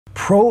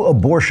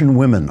Pro-abortion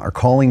women are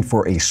calling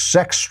for a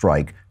sex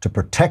strike to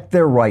protect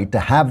their right to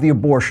have the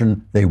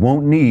abortion they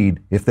won't need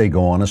if they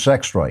go on a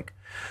sex strike.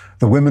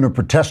 The women are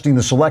protesting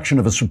the selection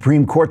of a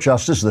Supreme Court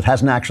justice that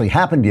hasn't actually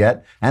happened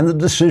yet, and the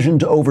decision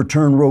to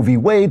overturn Roe v.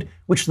 Wade,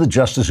 which the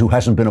justice who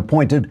hasn't been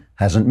appointed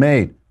hasn't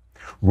made.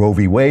 Roe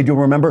v. Wade, you'll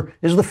remember,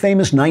 is the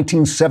famous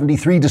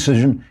 1973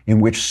 decision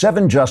in which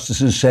 7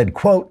 justices said,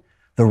 quote,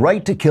 "The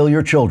right to kill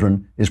your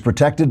children is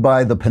protected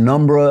by the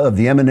penumbra of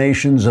the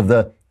emanations of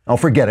the, oh,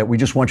 forget it, we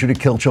just want you to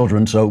kill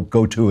children, so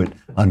go to it,"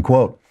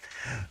 unquote.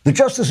 The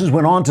justices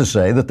went on to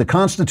say that the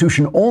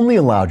Constitution only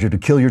allowed you to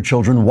kill your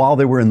children while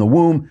they were in the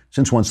womb,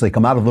 since once they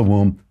come out of the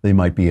womb, they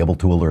might be able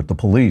to alert the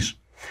police.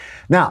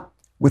 Now,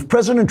 with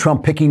President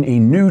Trump picking a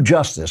new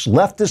justice,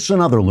 leftists and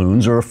other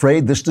loons are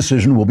afraid this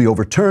decision will be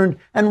overturned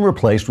and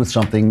replaced with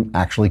something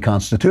actually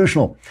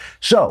constitutional.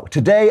 So,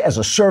 today, as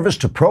a service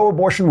to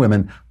pro-abortion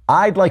women,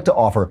 I'd like to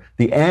offer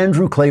the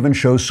Andrew Klavan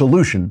Show's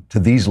solution to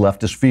these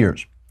leftist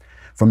fears.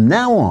 From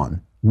now on,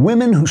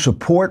 women who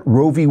support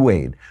Roe v.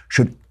 Wade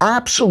should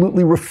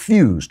absolutely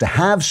refuse to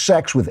have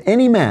sex with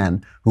any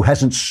man who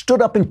hasn't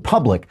stood up in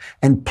public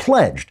and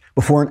pledged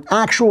before an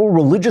actual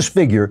religious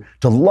figure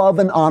to love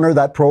and honor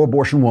that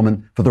pro-abortion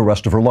woman for the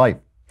rest of her life.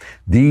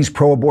 These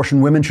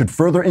pro-abortion women should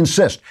further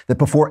insist that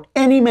before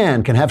any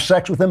man can have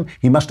sex with them,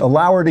 he must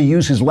allow her to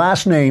use his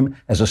last name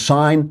as a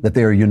sign that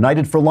they are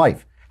united for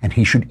life. And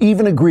he should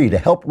even agree to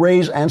help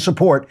raise and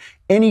support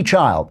any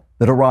child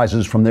that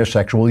arises from their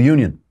sexual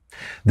union.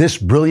 This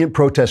brilliant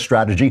protest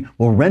strategy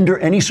will render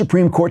any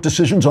Supreme Court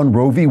decisions on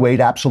Roe v. Wade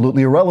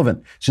absolutely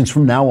irrelevant, since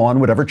from now on,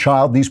 whatever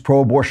child these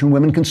pro-abortion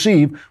women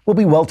conceive will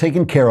be well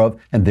taken care of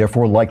and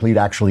therefore likely to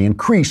actually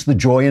increase the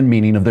joy and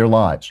meaning of their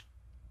lives.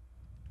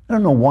 I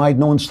don't know why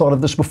no one's thought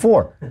of this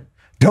before.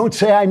 Don't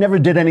say I never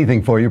did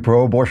anything for you,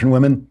 pro-abortion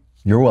women.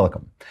 You're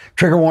welcome.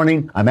 Trigger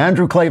warning, I'm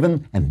Andrew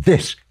Klavan, and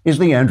this is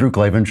The Andrew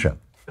Klavan Show.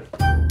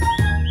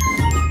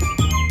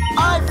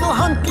 I feel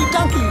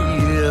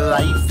hunky-dunky,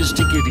 life is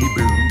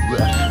tickety-boo.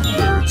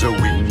 Birds are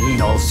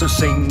winging, also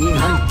singing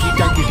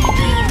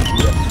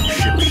hunky-dunky-doo.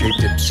 Ship-shape,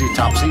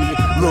 tipsy-topsy,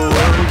 the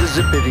world is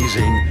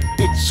zippity-zing.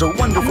 It's a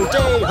wonderful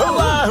day,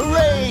 hurrah,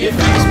 hooray! It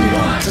makes me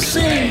want to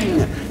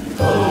sing.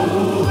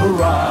 Oh,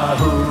 hurrah,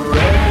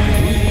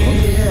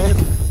 hooray!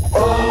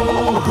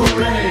 Oh,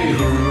 hooray,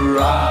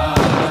 hurrah!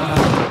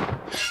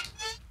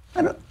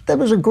 That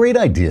was a great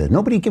idea.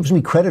 Nobody gives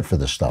me credit for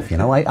this stuff. You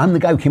know, I'm the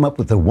guy who came up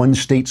with the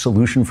one-state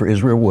solution for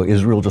Israel, where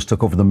Israel just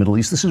took over the Middle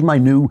East. This is my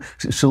new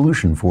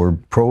solution for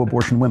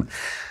pro-abortion women.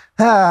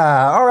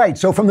 All right.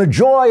 So from the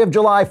joy of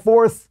July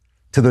 4th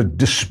to the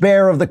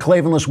despair of the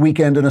Klavanless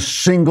weekend in a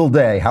single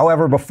day.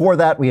 However, before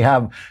that, we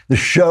have the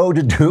show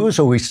to do.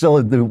 So we're still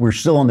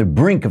on the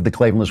brink of the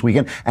Klavanless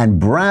weekend. And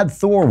Brad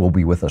Thor will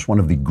be with us, one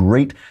of the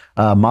great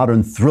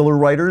modern thriller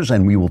writers,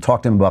 and we will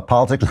talk to him about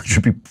politics. It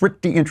should be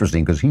pretty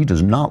interesting because he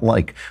does not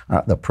like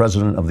the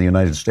President of the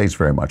United States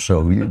very much.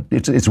 So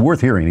it's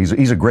worth hearing.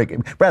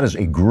 Brad is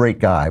a great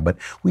guy, but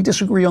we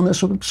disagree on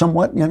this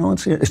somewhat. You know,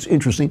 it's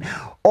interesting.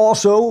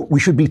 Also, we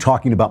should be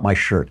talking about my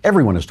shirt.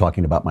 Everyone is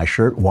talking about my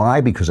shirt.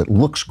 Why? Because it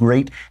looks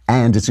great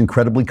and it's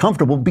incredibly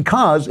comfortable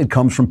because it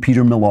comes from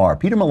Peter Millar.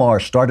 Peter Millar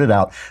started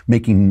out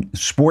making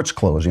sports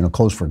clothes, you know,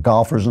 clothes for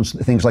golfers and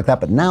things like that.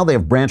 But now they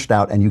have branched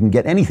out and you can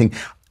get anything.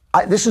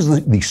 This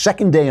is the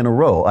second day in a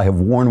row I have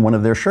worn one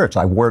of their shirts.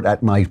 I wore it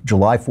at my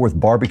July 4th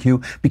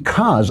barbecue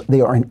because they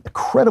are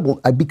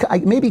incredible.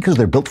 Maybe because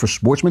they're built for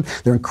sportsmen.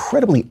 They're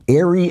incredibly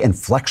airy and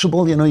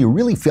flexible. You know, you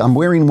really feel. I'm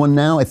wearing one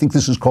now. I think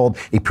this is called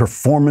a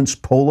performance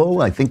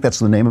polo. I think that's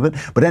the name of it.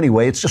 But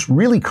anyway, it's just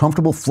really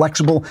comfortable,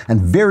 flexible, and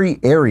very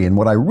airy. And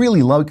what I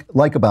really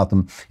like about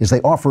them is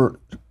they're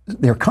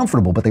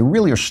comfortable, but they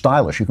really are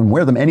stylish. You can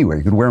wear them anywhere.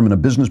 You can wear them in a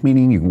business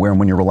meeting. You can wear them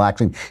when you're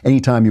relaxing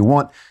anytime you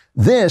want.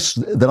 This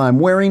that I'm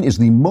wearing is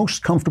the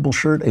most comfortable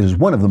shirt. It is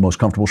one of the most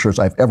comfortable shirts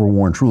I've ever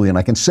worn, truly. And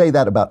I can say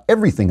that about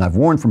everything I've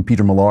worn from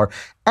Peter Millar.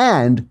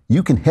 And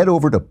you can head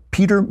over to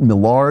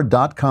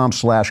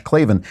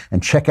petermillar.com/Klavan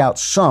and check out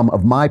some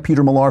of my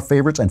Peter Millar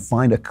favorites and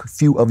find a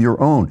few of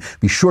your own.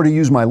 Be sure to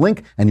use my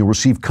link and you'll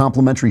receive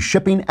complimentary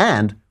shipping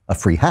and a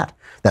free hat.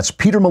 That's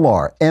Peter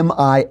Millar,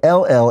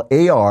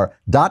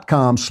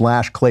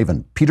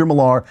 MILLAR.com/Klavan.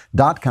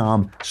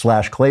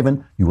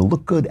 petermillar.com/Klavan. You will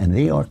look good and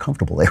they are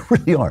comfortable. They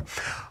really are.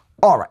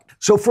 All right.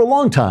 So for a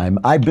long time,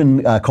 I've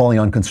been calling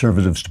on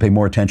conservatives to pay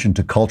more attention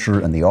to culture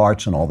and the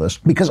arts and all this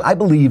because I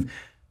believe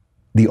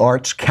the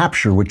arts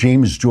capture what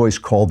James Joyce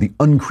called the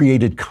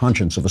uncreated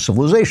conscience of a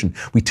civilization.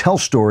 We tell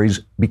stories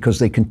because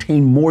they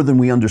contain more than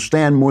we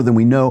understand, more than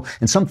we know,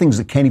 and some things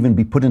that can't even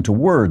be put into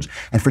words.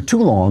 And for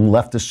too long,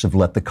 leftists have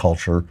let the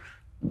culture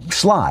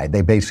slide.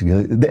 They basically,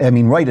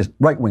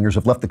 right-wingers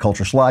have let the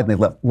culture slide and they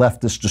let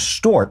leftists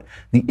distort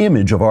the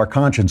image of our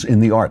conscience in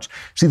the arts.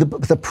 See,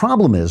 the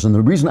problem is, and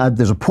the reason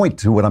there's a point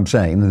to what I'm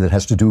saying that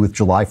has to do with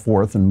July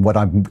 4th and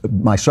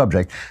my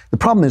subject. The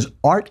problem is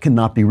art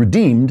cannot be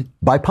redeemed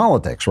by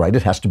politics, right?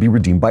 It has to be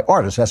redeemed by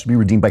artists. It has to be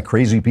redeemed by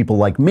crazy people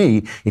like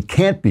me. It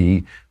can't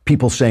be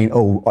people saying,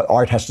 oh,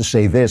 art has to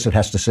say this, it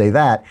has to say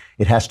that.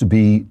 It has to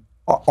be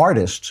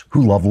artists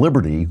who love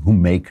liberty who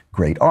make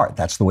great art.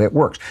 That's the way it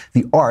works.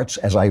 The arts,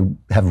 as I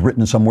have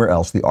written somewhere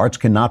else, the arts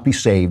cannot be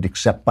saved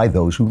except by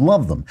those who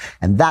love them.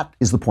 And that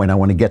is the point I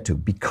want to get to,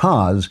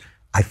 because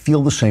I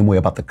feel the same way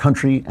about the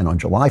country. And on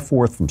July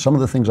 4th, from some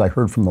of the things I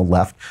heard from the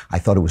left, I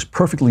thought it was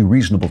perfectly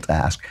reasonable to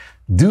ask,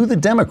 do the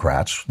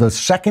Democrats, the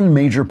second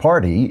major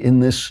party in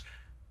this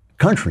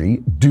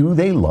country, do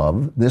they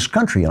love this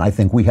country? And I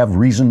think we have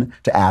reason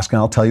to ask, and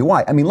I'll tell you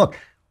why. I mean, look,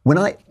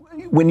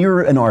 when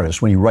you're an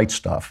artist, when you write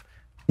stuff,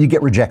 you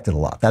get rejected a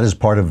lot. That is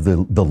part of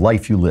the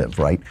life you live,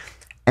 right?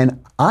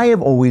 And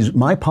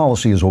my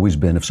policy has always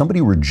been, if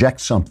somebody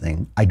rejects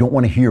something, I don't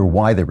want to hear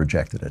why they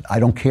rejected it. I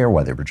don't care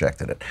why they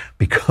rejected it.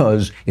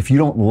 Because if you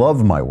don't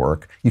love my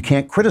work, you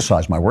can't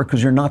criticize my work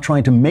because you're not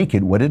trying to make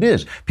it what it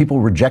is. People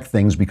reject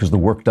things because the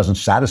work doesn't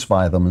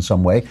satisfy them in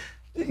some way.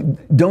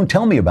 Don't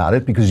tell me about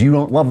it because you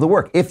don't love the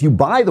work. If you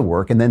buy the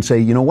work and then say,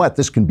 you know what,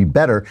 this can be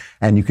better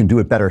and you can do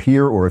it better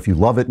here, or if you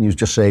love it and you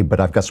just say,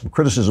 but I've got some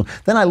criticism,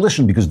 then I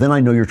listen, because then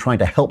I know you're trying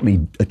to help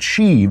me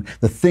achieve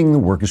the thing the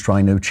work is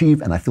trying to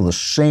achieve. And I feel the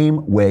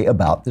same way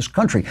about this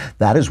country.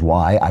 That is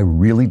why I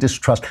really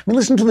distrust. I mean,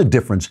 listen to the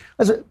difference.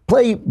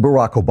 Play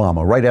Barack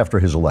Obama right after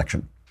his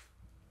election.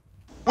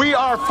 We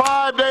are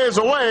 5 days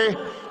away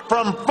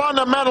from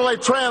fundamentally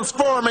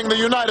transforming the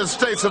United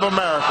States of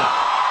America.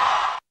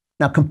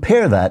 Now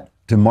compare that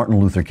to Martin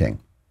Luther King.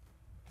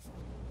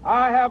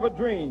 I have a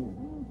dream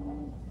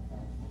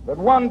that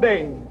one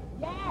day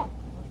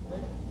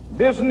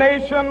this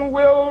nation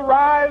will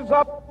rise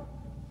up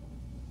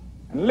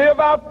and live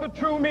out the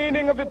true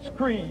meaning of its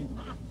creed.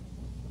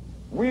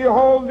 We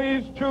hold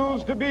these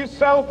truths to be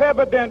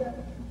self-evident,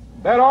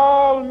 that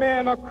all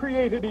men are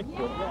created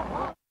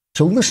equal.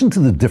 So listen to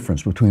the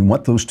difference between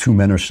what those two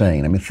men are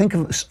saying. I mean, think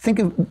of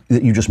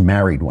that you just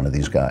married one of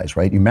these guys,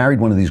 right? You married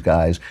one of these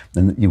guys,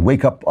 and you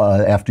wake up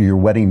after your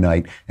wedding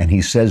night, and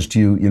he says to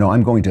you, you know,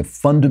 I'm going to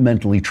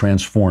fundamentally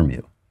transform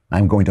you.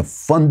 I'm going to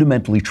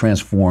fundamentally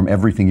transform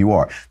everything you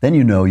are. Then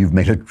you know you've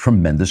made a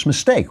tremendous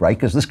mistake, right?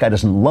 Because this guy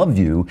doesn't love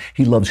you.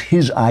 He loves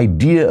his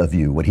idea of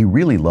you. What he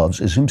really loves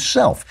is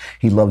himself.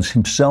 He loves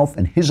himself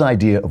and his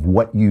idea of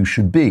what you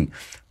should be.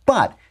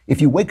 But if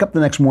you wake up the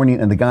next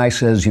morning and the guy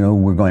says, you know,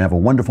 we're going to have a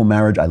wonderful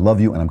marriage, I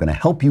love you, and I'm going to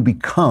help you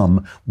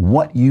become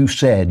what you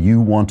said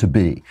you want to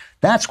be.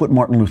 That's what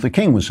Martin Luther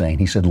King was saying.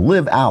 He said,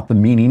 live out the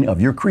meaning of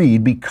your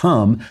creed,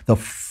 enter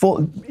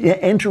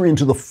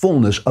into the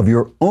fullness of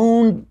your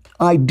own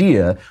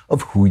idea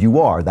of who you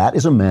are. That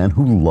is a man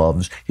who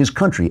loves his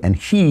country. And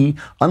he,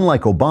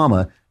 unlike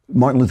Obama,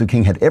 Martin Luther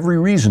King had every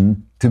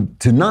reason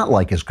to not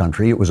like his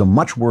country. It was a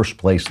much worse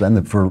place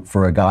then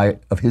for a guy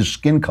of his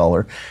skin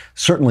color.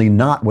 Certainly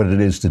not what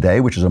it is today,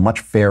 which is a much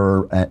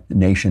fairer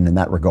nation in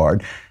that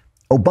regard.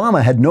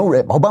 Obama had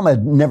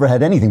never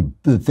had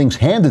things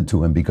handed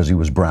to him because he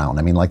was brown.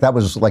 I mean,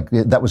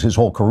 that was his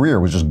whole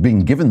career, was just being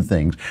given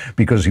things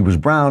because he was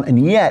brown.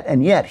 And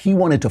yet he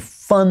wanted to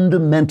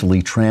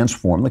fundamentally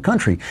transform the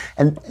country.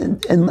 And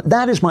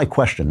that is my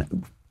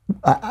question.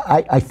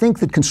 I think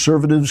that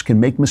conservatives can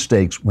make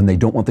mistakes when they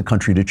don't want the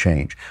country to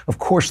change. Of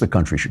course the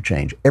country should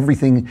change.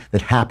 Everything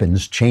that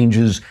happens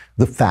changes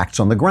the facts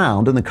on the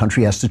ground, and the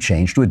country has to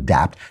change to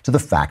adapt to the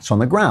facts on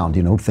the ground.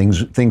 You know,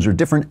 things are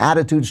different,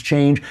 attitudes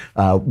change,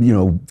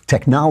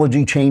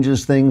 technology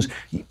changes things.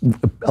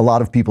 A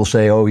lot of people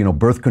say, oh,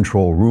 birth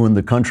control ruined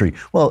the country.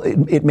 Well,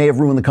 it may have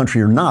ruined the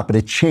country or not, but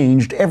it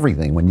changed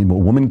everything. When a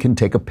woman can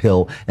take a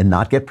pill and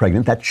not get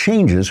pregnant, that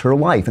changes her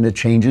life, and it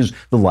changes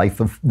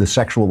the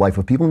sexual life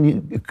of people.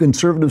 And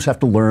conservatives have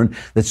to learn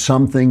that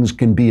some things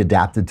can be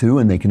adapted to,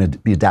 and they can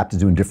be adapted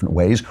to in different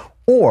ways,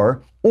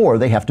 or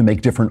they have to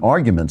make different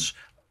arguments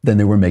than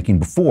they were making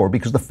before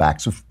because the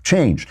facts have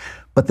changed.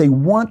 But they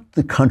want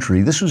the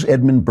country. This was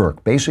Edmund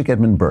Burke, basic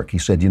Edmund Burke. He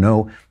said,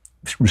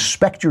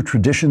 respect your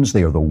traditions.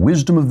 They are the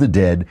wisdom of the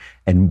dead,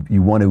 and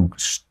you want to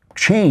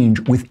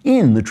change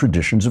within the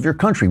traditions of your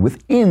country,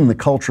 within the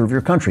culture of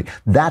your country.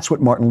 That's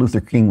what Martin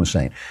Luther King was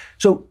saying.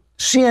 So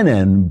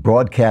CNN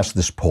broadcast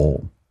this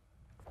poll,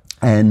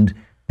 and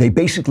they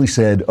basically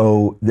said,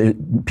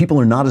 people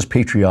are not as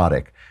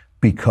patriotic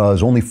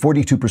because only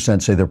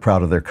 42% say they're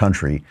proud of their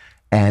country.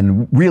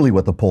 And really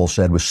what the poll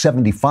said was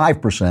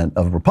 75%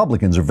 of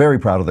Republicans are very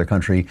proud of their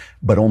country,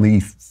 but only,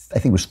 I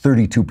think it was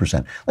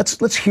 32%.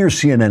 Let's hear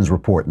CNN's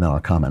report, and then I'll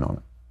comment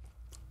on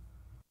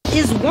it.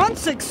 Is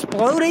once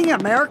exploding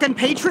American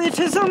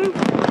patriotism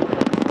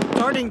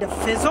starting to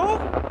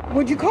fizzle?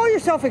 Would you call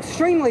yourself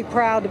extremely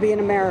proud to be an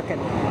American?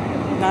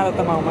 Not at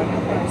the moment.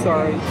 I'm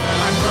sorry.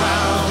 I'm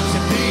proud to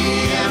be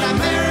an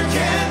American.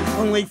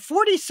 Only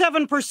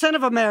 47%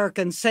 of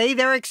Americans say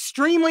they're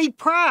extremely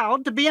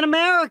proud to be an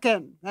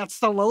American. That's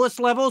the lowest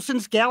level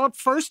since Gallup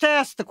first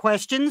asked the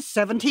question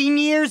 17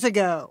 years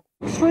ago.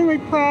 Extremely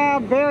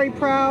proud, very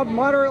proud,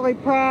 moderately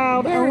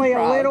proud, Very only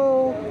proud. a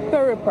little.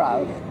 Very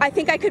proud. I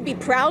think I could be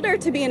prouder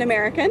to be an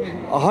American.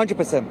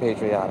 100%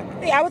 patriotic.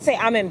 I would say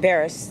I'm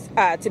embarrassed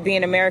to be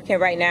an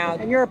American right now.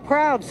 And you're a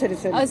proud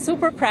citizen. A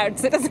super proud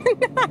citizen.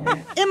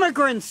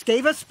 Immigrants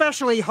gave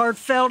especially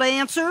heartfelt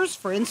answers.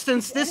 For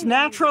instance, this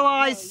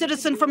naturalized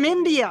citizen from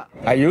India.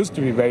 I used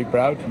to be very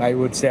proud. I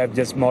would say I'm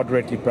just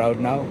moderately proud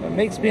now. It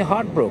makes me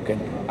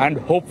heartbroken and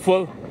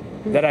hopeful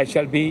that I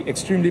shall be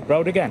extremely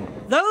proud again.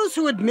 Those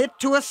who admit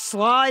to a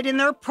slide in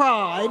their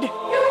pride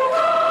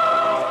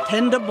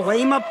tend to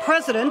blame a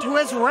president who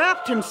has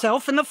wrapped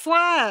himself in the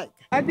flag.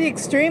 I'd be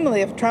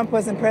extremely if Trump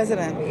wasn't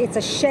president. It's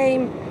a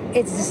shame.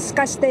 It's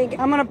disgusting.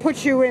 I'm going to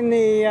put you in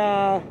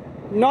the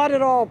not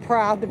at all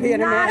proud to be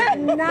an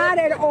American. Not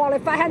at all.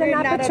 If I had an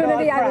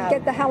opportunity, I would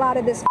get the hell out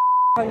of this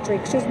country.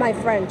 Excuse my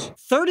French.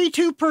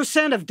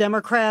 32% of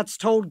Democrats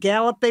told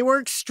Gallup they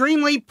were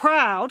extremely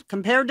proud,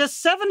 compared to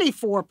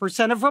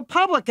 74% of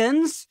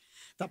Republicans.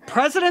 The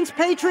president's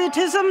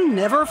patriotism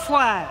never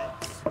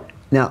flags.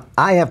 Now,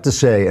 I have to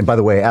say, and by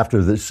the way,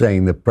 after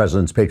saying the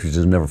president's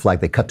patriotism never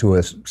flagged, they cut to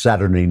a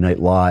Saturday Night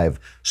Live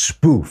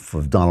spoof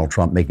of Donald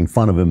Trump making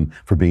fun of him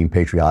for being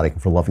patriotic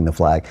and for loving the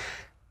flag.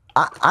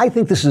 I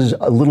think this is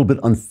a little bit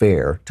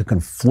unfair to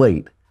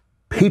conflate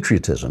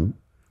patriotism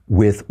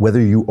with whether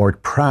you are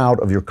proud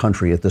of your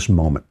country at this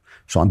moment.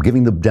 So I'm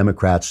giving the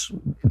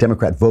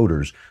Democrat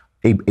voters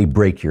a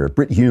break here.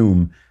 Brit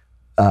Hume,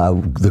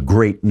 the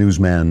great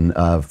newsman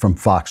from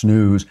Fox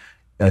News,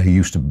 he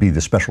used to be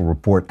the special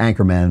report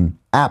anchorman,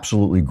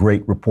 absolutely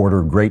great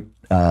reporter, great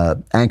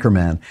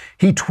anchorman.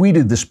 He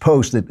tweeted this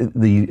post that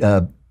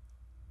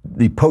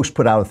the Post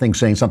put out a thing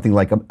saying something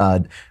like,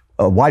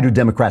 why do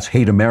Democrats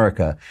hate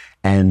America?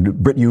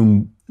 And Brit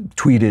Hume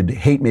tweeted,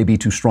 hate may be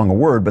too strong a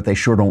word, but they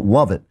sure don't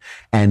love it.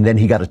 And then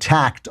he got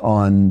attacked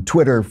on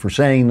Twitter for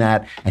saying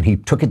that, and he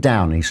took it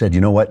down. And he said, you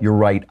know what, you're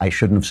right. I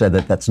shouldn't have said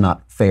that. That's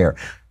not fair.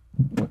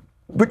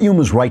 Brit Hume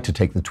was right to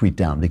take the tweet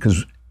down,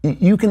 because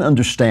you can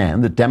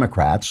understand that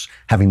Democrats,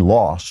 having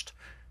lost,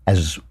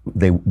 as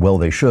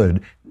they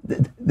should,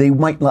 they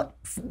might not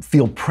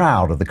feel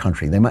proud of the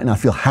country. They might not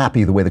feel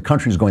happy the way the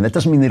country is going. That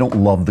doesn't mean they don't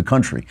love the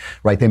country,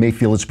 right? They may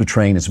feel it's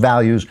betraying its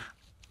values.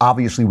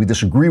 Obviously, we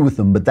disagree with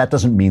them, but that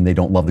doesn't mean they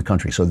don't love the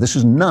country. So this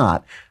is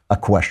not a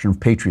question of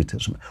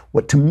patriotism.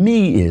 What to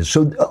me is,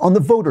 so on the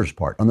voters'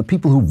 part, on the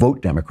people who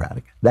vote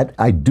Democratic, that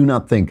I do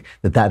not think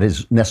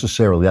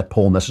that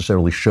poll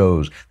necessarily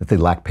shows that they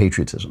lack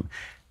patriotism.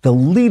 The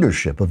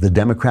leadership of the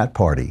Democrat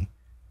Party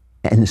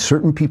and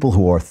certain people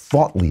who are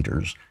thought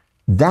leaders,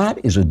 that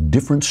is a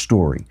different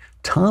story.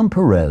 Tom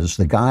Perez,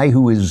 the guy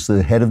who is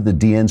the head of the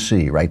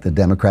DNC, right, the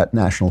Democrat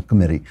National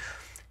Committee,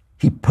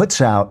 he puts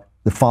out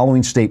the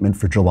following statement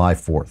for July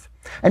 4th.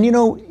 And you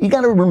know, you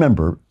got to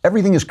remember,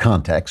 everything is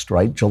context,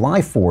 right?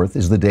 July 4th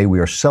is the day we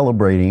are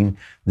celebrating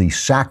the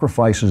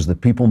sacrifices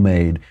that people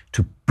made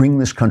to bring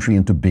this country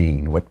into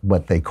being,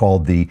 what they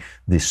called the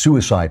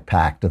suicide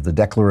pact of the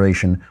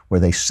Declaration,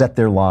 where they set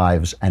their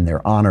lives and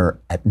their honor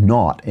at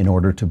naught in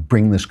order to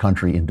bring this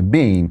country into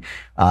being.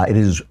 It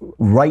is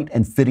right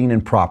and fitting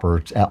and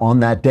proper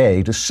on that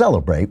day to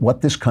celebrate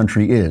what this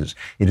country is.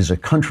 It is a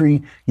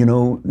country, you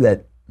know,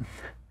 that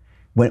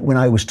when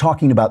I was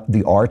talking about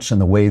the arts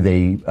and the way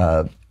they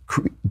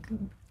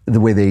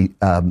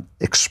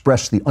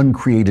express the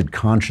uncreated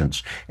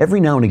conscience,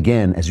 every now and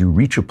again, as you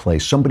reach a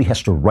place, somebody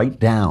has to write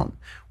down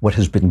what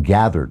has been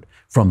gathered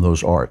from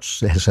those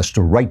arts. It has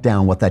to write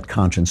down what that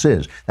conscience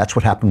is. That's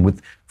what happened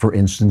with, for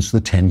instance, the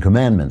 10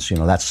 Commandments. You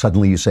know, that's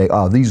suddenly you say,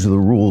 oh, these are the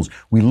rules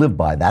we live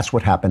by. That's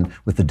what happened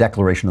with the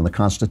Declaration and the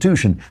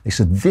Constitution. They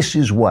said, this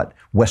is what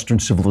Western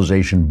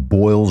civilization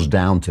boils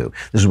down to.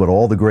 This is what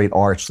all the great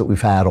arts that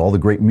we've had, all the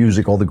great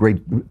music, all the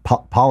great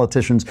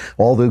politicians,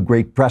 all the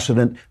great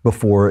precedent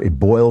before, it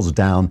boils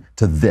down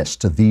to this,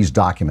 to these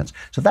documents.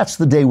 So that's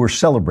the day we're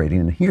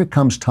celebrating. And here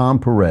comes Tom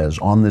Perez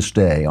on this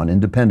day, on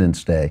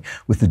Independence Day,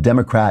 with the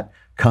Democrat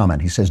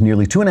comment. He says,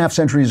 nearly 2.5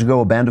 centuries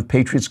ago, a band of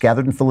patriots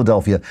gathered in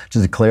Philadelphia to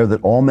declare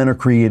that all men are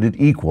created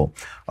equal.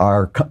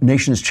 Our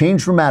nation has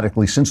changed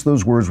dramatically since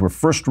those words were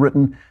first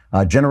written.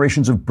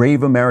 Generations of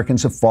brave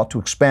Americans have fought to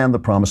expand the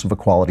promise of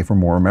equality for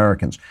more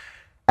Americans.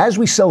 As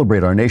we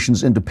celebrate our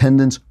nation's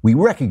independence, we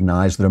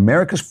recognize that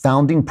America's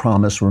founding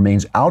promise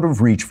remains out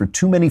of reach for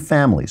too many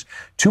families.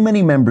 Too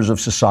many members of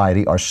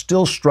society are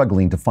still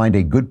struggling to find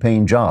a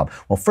good-paying job.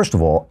 Well, first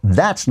of all,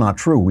 that's not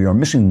true. We are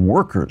missing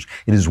workers.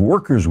 It is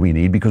workers we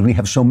need because we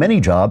have so many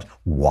jobs.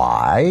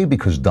 Why?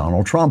 Because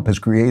Donald Trump has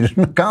created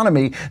an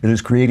economy that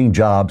is creating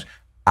jobs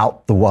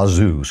out the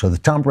wazoo. So the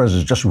Tom Perez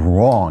is just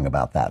wrong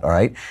about that, all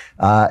right?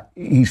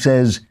 He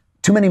says,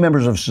 too many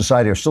members of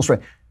society are still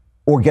struggling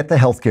or get the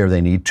health care they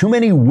need. Too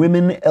many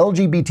women,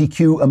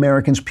 LGBTQ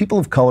Americans, people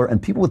of color,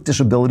 and people with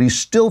disabilities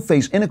still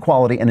face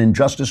inequality and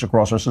injustice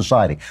across our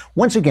society.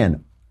 Once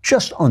again,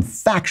 just on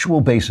factual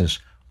basis,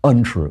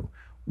 untrue.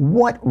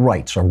 What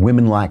rights are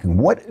women lacking?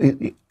 What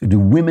do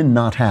women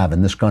not have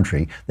in this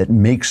country that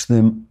makes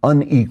them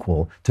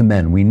unequal to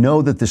men? We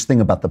know that this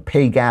thing about the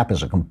pay gap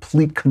is a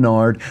complete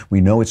canard.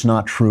 We know it's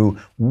not true.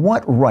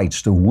 What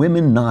rights do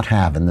women not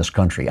have in this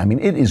country? I mean,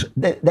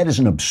 that is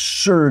an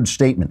absurd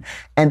statement.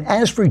 And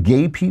as for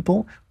gay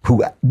people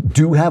who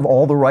do have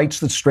all the rights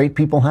that straight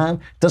people have,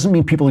 doesn't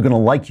mean people are going to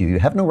like you. You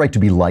have no right to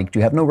be liked.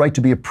 You have no right to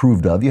be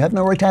approved of. You have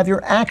no right to have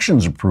your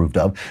actions approved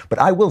of. But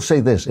I will say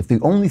this, if the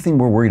only thing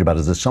we're worried about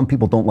is that some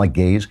people don't like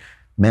gays,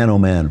 man, oh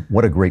man,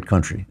 what a great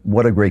country.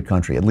 What a great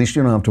country. At least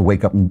you don't have to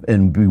wake up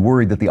and be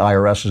worried that the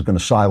IRS is going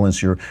to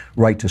silence your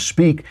right to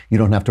speak. You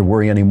don't have to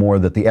worry anymore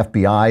that the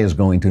FBI is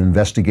going to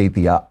investigate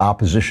the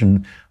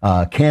opposition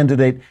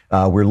candidate.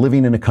 We're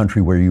living in a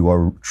country where you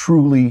are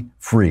truly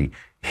free.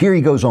 Here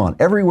he goes on.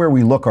 Everywhere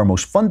we look, our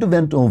most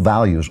fundamental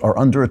values are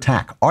under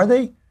attack. Are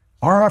they?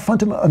 Are our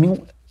fundamental? I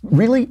mean,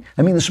 really?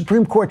 I mean, the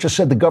Supreme Court just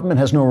said the government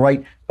has no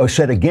right, or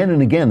said again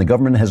and again, the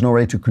government has no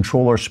right to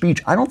control our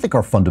speech. I don't think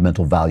our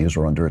fundamental values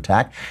are under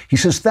attack. He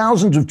says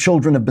thousands of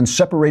children have been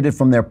separated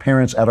from their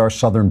parents at our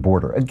southern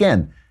border.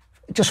 Again,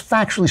 just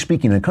factually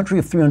speaking, in a country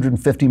of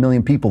 350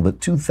 million people, that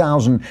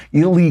 2,000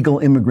 illegal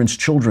immigrants'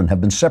 children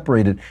have been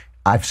separated.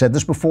 I've said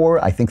this before,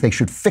 I think they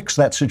should fix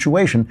that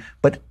situation,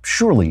 but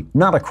surely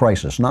not a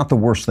crisis, not the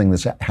worst thing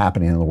that's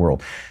happening in the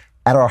world.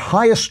 At our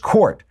highest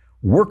court,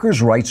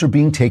 workers' rights are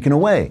being taken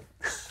away.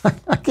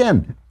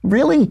 Again,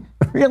 really?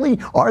 Really?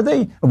 Are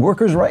they?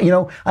 Workers' rights? You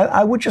know,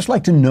 I would just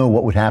like to know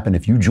what would happen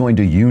if you joined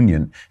a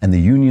union and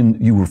the union,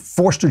 you were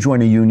forced to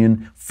join a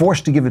union,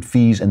 forced to give it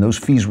fees, and those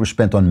fees were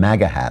spent on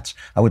MAGA hats.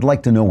 I would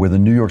like to know where the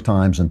New York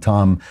Times and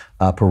Tom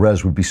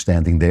Perez would be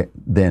standing there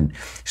then.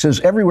 He says,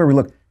 everywhere we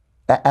look,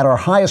 at our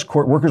highest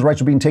court, workers'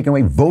 rights are being taken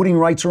away. Voting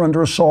rights are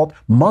under assault.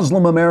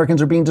 Muslim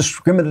Americans are being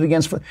discriminated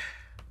against.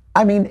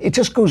 I mean, it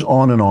just goes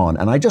on.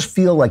 And I just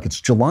feel like it's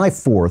July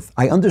 4th.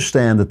 I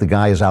understand that the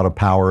guy is out of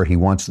power. He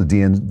wants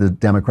the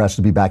Democrats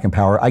to be back in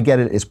power. I get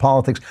it. It's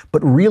politics.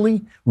 But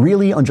really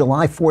on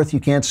July 4th, you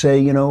can't say,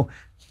 you know,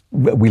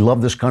 we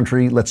love this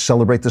country. Let's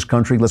celebrate this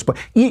country.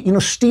 You know,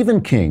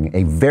 Stephen King,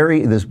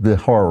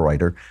 the horror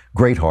writer,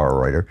 great horror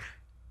writer,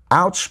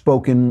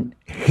 outspoken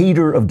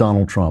hater of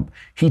Donald Trump.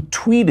 He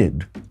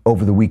tweeted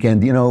over the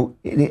weekend, you know,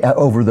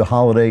 over the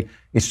holiday,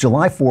 it's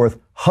July 4th,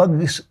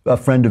 hug a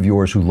friend of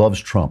yours who loves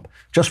Trump.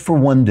 Just for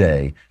one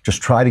day,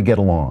 just try to get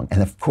along.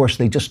 And of course,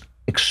 they just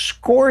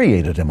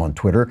excoriated him on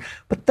Twitter.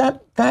 But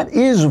that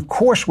is, of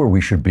course, where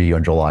we should be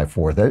on July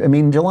 4th. I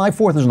mean, July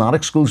 4th is not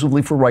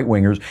exclusively for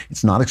right-wingers.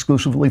 It's not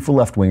exclusively for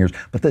left-wingers.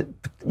 But the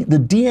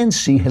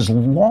DNC has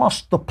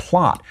lost the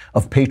plot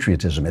of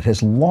patriotism. It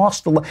has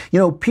lost you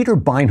know, Peter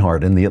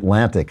Beinart in The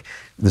Atlantic,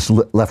 this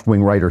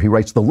left-wing writer, he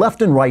writes, the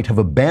left and right have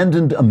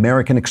abandoned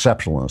American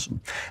exceptionalism.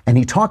 And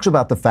he talks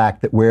about the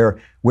fact that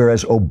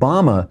whereas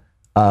Obama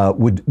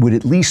would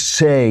at least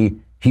say,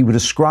 he would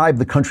ascribe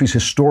the country's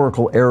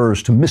historical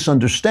errors to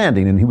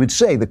misunderstanding, and he would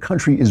say the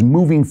country is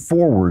moving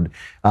forward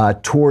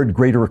toward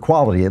greater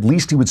equality. At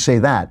least he would say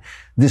that.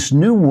 This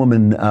new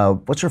woman,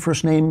 what's her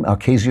first name?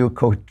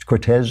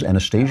 Ocasio-Cortez,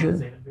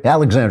 Anastasia?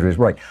 Alexandria,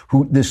 right.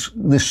 Who this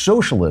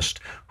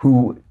socialist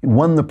who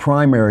won the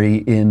primary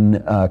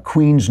in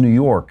Queens, New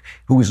York,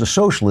 who is a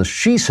socialist,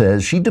 she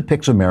says she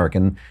depicts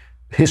American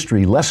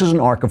history less as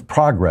an arc of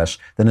progress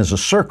than as a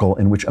circle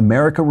in which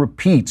America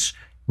repeats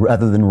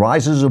rather than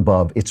rises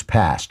above its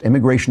past.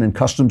 Immigration and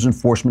customs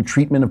enforcement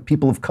treatment of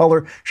people of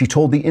color, she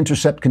told The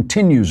Intercept,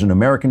 continues in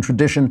American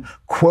tradition.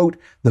 Quote,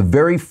 the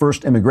very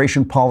first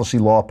immigration policy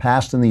law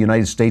passed in the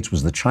United States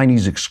was the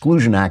Chinese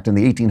Exclusion Act in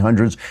the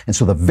 1800s. And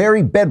so the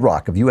very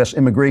bedrock of U.S.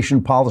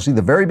 immigration policy,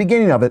 the very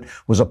beginning of it,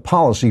 was a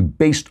policy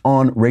based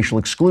on racial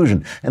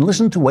exclusion. And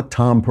listen to what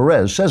Tom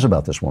Perez says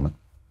about this woman.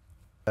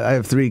 I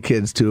have 3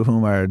 kids, 2 of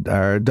whom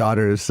are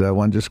daughters.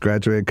 One just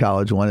graduated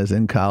college, one is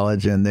in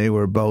college, and they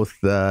were both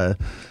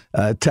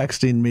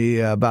texting me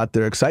about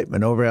their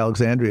excitement over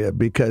Alexandria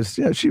because,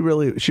 you know,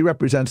 she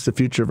represents the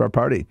future of our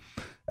party.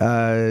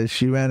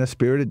 She ran a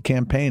spirited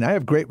campaign. I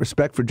have great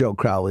respect for Joe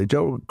Crowley.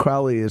 Joe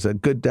Crowley is a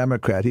good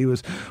Democrat. He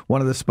was one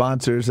of the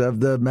sponsors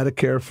of the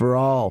Medicare for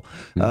All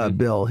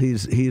bill.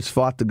 He's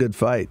fought the good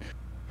fight.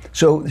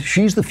 So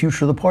she's the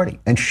future of the party,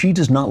 and she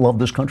does not love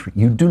this country.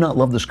 You do not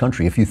love this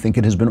country if you think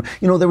it has been.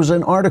 You know, there was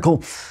an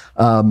article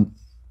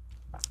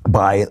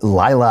by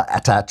Lila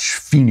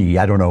Attach-Feeney,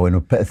 I don't know,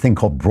 in a thing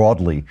called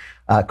Broadly,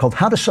 called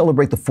How to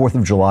Celebrate the 4th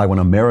of July When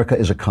America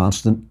is a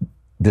Constant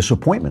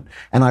Disappointment.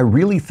 And I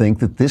really think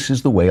that this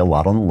is the way a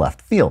lot on the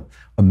left feel.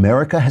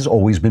 America has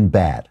always been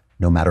bad,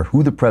 no matter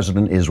who the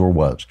president is or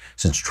was.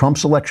 Since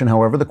Trump's election,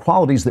 however, the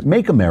qualities that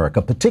make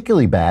America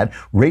particularly bad,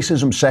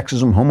 racism,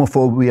 sexism,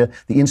 homophobia,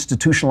 the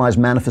institutionalized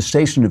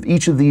manifestation of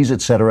each of these,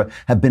 etc.,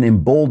 have been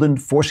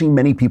emboldened, forcing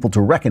many people to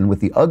reckon with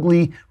the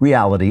ugly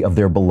reality of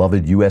their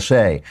beloved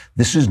USA.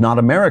 This is not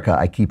America,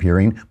 I keep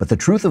hearing, but the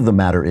truth of the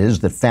matter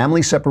is that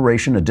family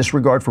separation, a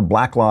disregard for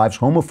black lives,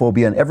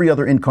 homophobia, and every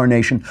other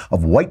incarnation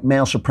of white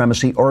male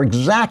supremacy are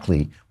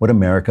exactly what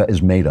America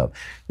is made of.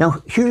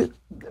 Now,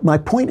 my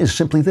point is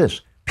simply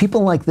this.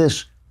 People like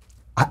this,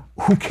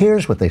 who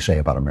cares what they say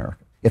about America?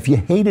 If you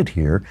hate it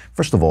here,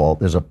 first of all,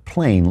 there's a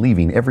plane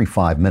leaving every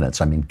 5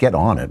 minutes. I mean, get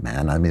on it,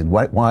 man. I mean,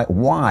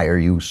 why are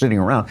you sitting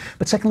around?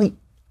 But secondly,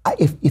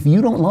 if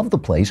you don't love the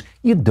place,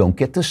 you don't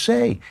get to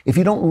say. If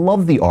you don't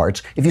love the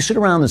arts, if you sit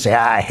around and say,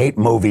 I hate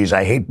movies,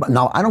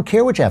 no, I don't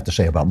care what you have to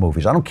say about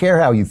movies. I don't care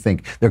how you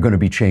think they're going to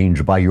be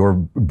changed by your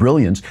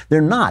brilliance. They're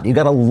not. You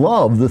got to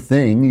love the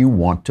thing you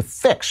want to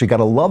fix. You got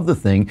to love the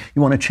thing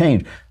you want to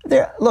change.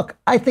 Look,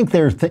 I think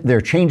there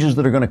are changes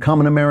that are going to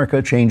come in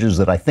America, changes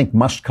that I think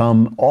must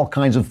come, all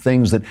kinds of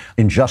things,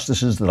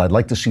 injustices that I'd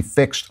like to see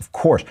fixed, of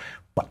course.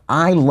 But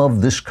I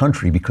love this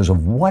country because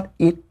of what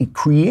it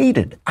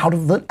created out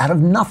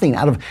of nothing,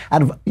 out of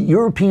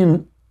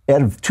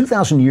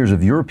 2,000 years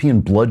of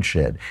European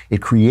bloodshed.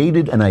 It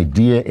created an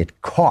idea,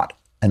 it caught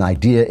an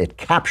idea, it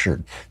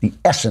captured the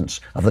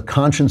essence of the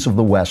conscience of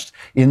the West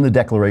in the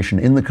Declaration,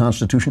 in the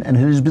Constitution, and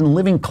it has been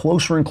living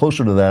closer and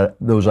closer to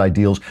those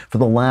ideals for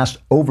the last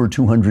over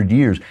 200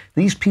 years.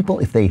 These people,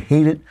 if they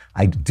hate it,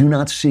 I do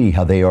not see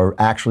how they are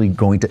actually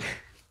going to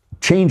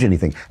change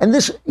anything. And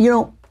this,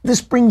 this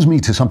brings me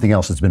to something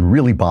else that's been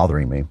really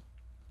bothering me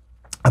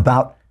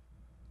about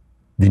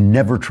the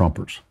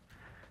never-Trumpers.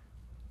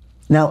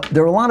 Now,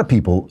 there are a lot of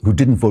people who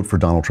didn't vote for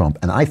Donald Trump,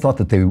 and I thought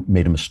that they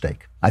made a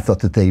mistake. I thought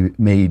that they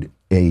made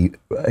a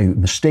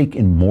mistake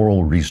in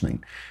moral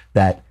reasoning,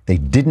 that they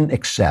didn't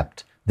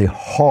accept the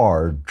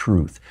hard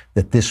truth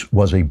that this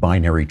was a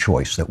binary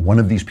choice, that one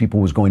of these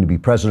people was going to be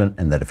president,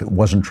 and that if it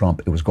wasn't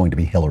Trump, it was going to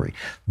be Hillary.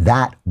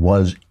 That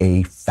was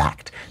a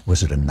fact.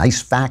 Was it a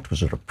nice fact?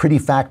 Was it a pretty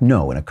fact?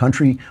 No. In a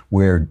country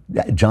where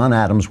John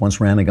Adams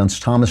once ran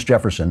against Thomas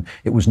Jefferson,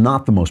 it was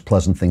not the most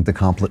pleasant thing to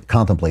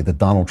contemplate that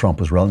Donald Trump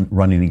was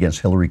running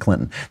against Hillary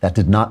Clinton. That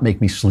did not make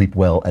me sleep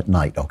well at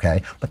night,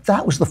 okay? But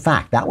that was the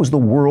fact. That was the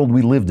world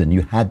we lived in.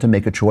 You had to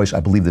make a choice.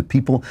 I believe that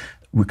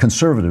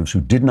conservatives who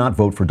did not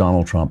vote for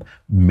Donald Trump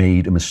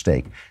made a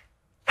mistake.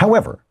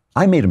 However,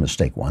 I made a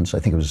mistake once. I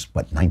think it was,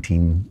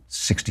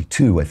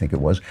 1962, I think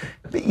it was.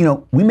 But,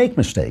 we make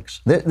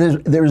mistakes.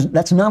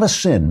 That's not a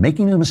sin.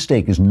 Making a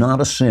mistake is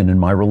not a sin in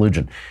my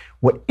religion.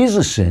 What is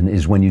a sin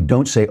is when you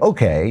don't say,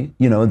 okay,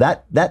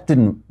 that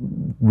didn't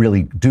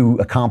really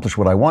accomplish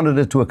what I wanted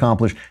it to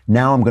accomplish.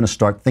 Now I'm going to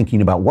start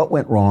thinking about what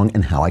went wrong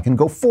and how I can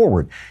go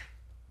forward.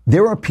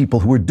 There are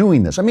people who are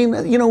doing this. I mean,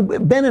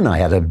 Ben and I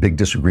had a big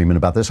disagreement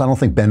about this. I don't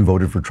think Ben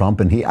voted for Trump,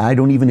 and I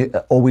don't even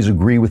always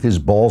agree with his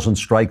balls and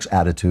strikes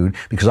attitude,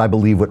 because I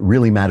believe what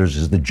really matters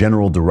is the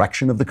general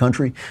direction of the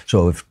country.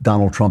 So if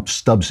Donald Trump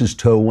stubs his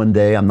toe one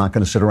day, I'm not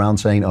going to sit around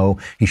saying, oh,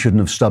 he shouldn't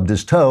have stubbed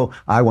his toe.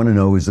 I want to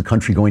know, is the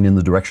country going in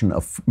the direction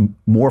of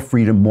more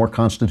freedom, more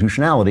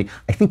constitutionality?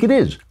 I think it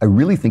is. I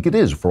really think it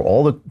is. For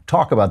all the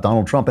talk about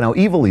Donald Trump and how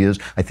evil he is,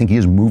 I think he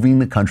is moving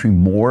the country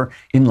more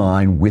in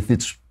line with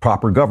its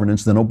proper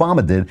governance than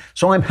Obama did.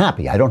 So I'm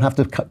happy. I don't have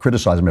to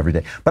criticize him every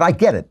day. But I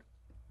get it.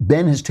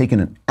 Ben has taken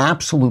an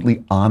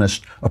absolutely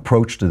honest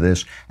approach to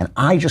this. And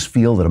I just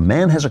feel that a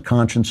man has a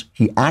conscience.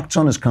 He acts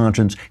on his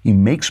conscience. He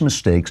makes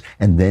mistakes.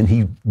 And then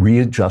he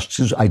readjusts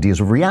his ideas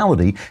of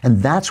reality.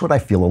 And that's what I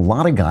feel a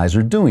lot of guys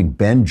are doing.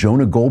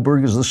 Jonah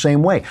Goldberg is the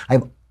same way. I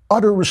have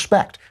utter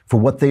respect for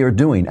what they are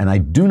doing, and I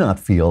do not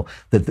feel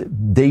that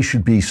they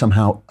should be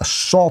somehow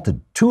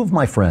assaulted. Two of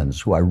my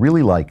friends who I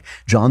really like,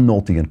 John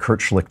Nolte and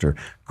Kurt Schlichter,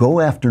 go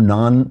after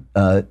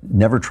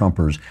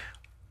never-Trumpers.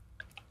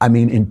 I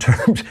mean, in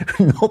terms,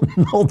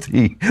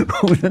 Nolte,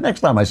 who, the next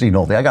time I see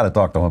Nolte, I got to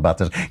talk to him about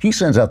this. He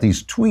sends out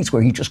these tweets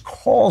where he just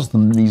calls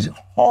them these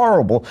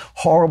horrible,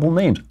 horrible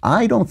names.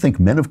 I don't think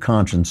men of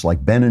conscience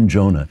like Ben and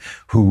Jonah,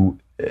 who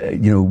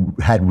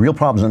had real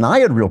problems, and I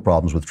had real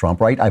problems with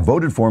Trump, right? I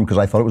voted for him because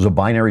I thought it was a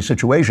binary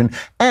situation,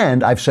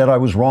 and I've said I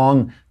was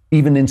wrong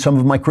even in some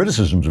of my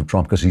criticisms of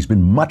Trump, because he's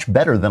been much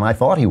better than I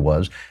thought he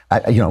was. I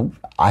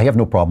have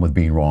no problem with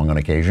being wrong on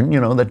occasion.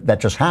 That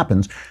just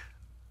happens.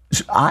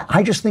 So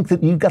I just think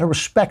that you've got to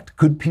respect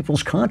good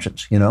people's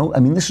conscience. I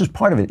mean, this is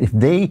part of it.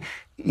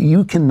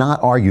 You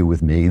cannot argue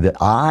with me that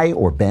I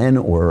or Ben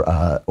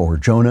or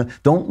Jonah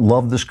don't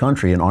love this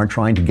country and aren't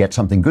trying to get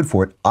something good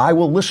for it. I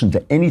will listen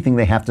to anything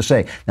they have to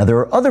say. Now, there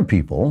are other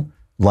people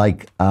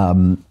like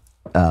Bill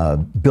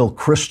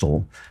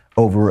Kristol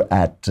over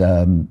at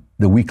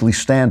the Weekly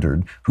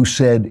Standard, who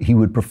said he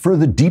would prefer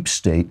the deep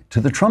state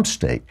to the Trump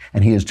state.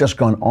 And he has just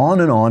gone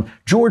on and on.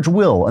 George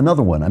Will,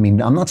 another one. I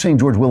mean, I'm not saying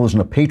George Will isn't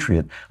a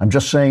patriot. I'm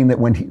just saying that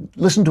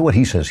listen to what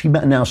he says. He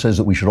now says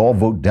that we should all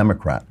vote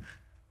Democrat.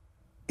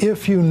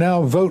 If you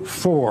now vote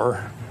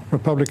for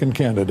Republican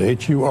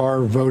candidates, you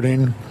are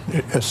voting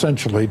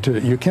essentially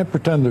you can't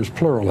pretend there's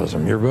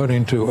pluralism. You're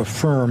voting to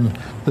affirm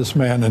this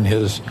man in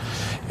his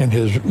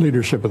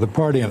leadership of the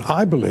party. And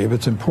I believe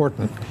it's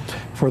important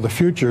for the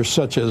future,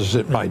 such as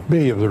it might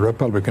be, of the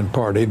Republican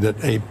Party, that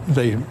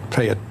they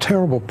pay a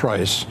terrible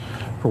price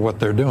for what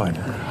they're doing.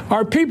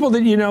 Are people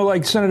that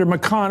like Senator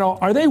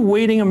McConnell, are they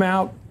waiting him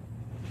out?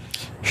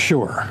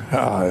 Sure.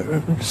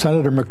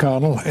 Senator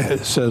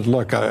McConnell says,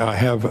 look, I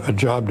have a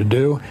job to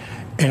do.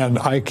 and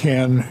I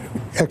can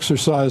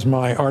exercise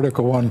my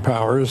Article 1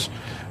 powers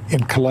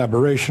in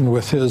collaboration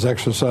with his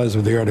exercise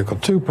of the Article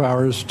 2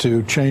 powers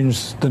to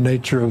change the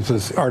nature of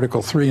the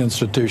Article 3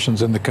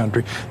 institutions in the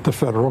country, the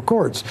federal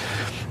courts.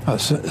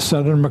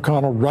 Senator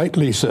McConnell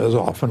rightly says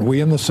often,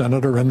 we in the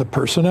Senate are in the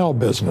personnel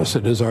business.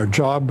 It is our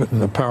job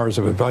and the powers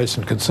of advice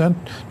and consent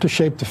to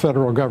shape the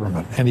federal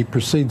government. And he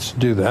proceeds to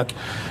do that,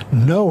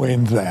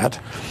 knowing that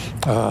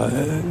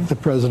the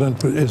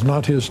president is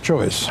not his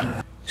choice.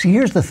 See,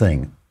 here's the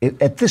thing.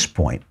 At this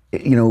point,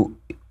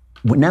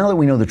 now that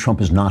we know that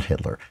Trump is not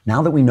Hitler,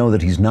 now that we know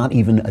that he's not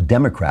even a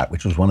Democrat,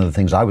 which was one of the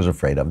things I was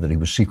afraid of, that he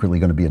was secretly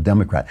going to be a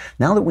Democrat,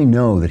 now that we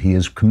know that he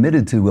is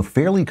committed to a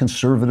fairly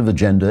conservative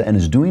agenda and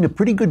is doing a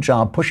pretty good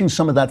job pushing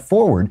some of that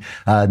forward,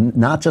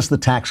 not just the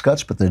tax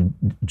cuts, but the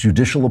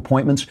judicial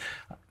appointments,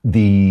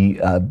 the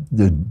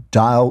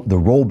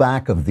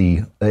rollback of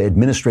the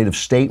administrative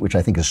state, which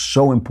I think is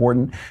so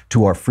important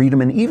to our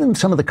freedom, and even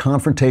some of the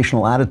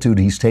confrontational attitude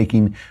he's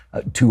taking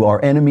to our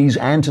enemies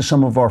and to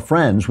some of our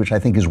friends, which I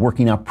think is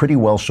working out pretty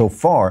well so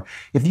far.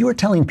 If you are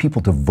telling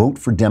people to vote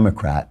for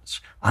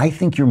Democrats, I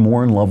think you're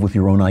more in love with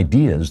your own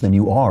ideas than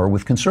you are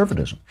with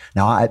conservatism.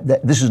 Now,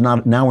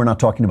 now we're not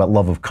talking about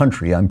love of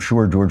country. I'm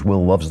sure George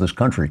Will loves this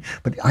country.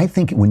 But I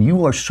think when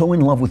you are so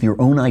in love with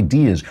your own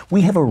ideas,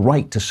 we have a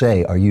right to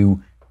say, are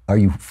you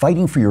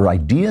fighting for your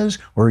ideas,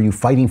 or are you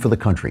fighting for the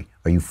country?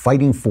 Are you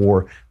fighting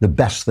for the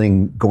best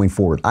thing going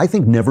forward? I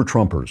think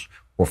never-Trumpers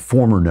or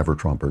former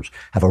never-Trumpers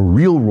have a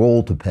real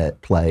role to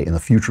play in the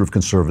future of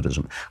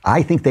conservatism.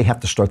 I think they have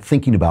to start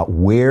thinking about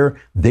where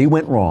they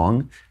went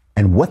wrong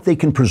and what they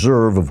can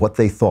preserve of what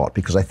they thought,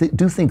 because I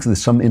do think that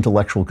some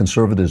intellectual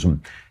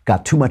conservatism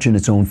got too much in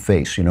its own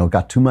face,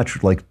 got too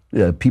much like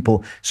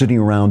people sitting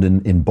around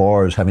in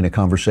bars having a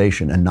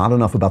conversation, and not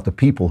enough about the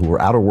people who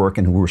were out of work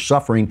and who were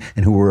suffering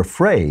and who were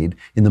afraid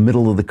in the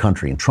middle of the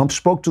country. And Trump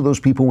spoke to those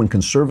people when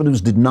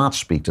conservatives did not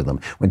speak to them,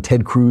 when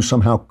Ted Cruz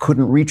somehow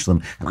couldn't reach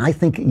them. And I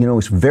think,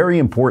 it's very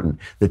important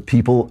that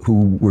people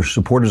who were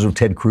supporters of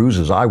Ted Cruz,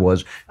 as I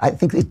was, I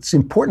think it's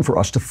important for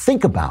us to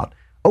think about,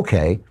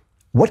 okay,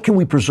 what can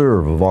we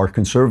preserve of our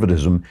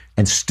conservatism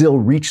and still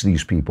reach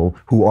these people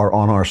who are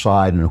on our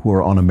side and who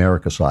are on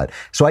America's side?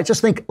 So I just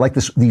think like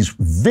these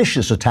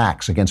vicious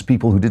attacks against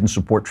people who didn't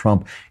support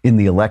Trump in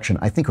the election,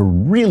 I think are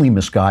really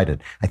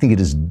misguided. I think it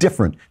is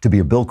different to be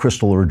a Bill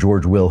Kristol or a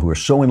George Will who are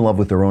so in love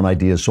with their own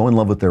ideas, so in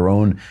love with their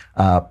own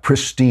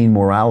pristine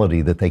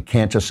morality that they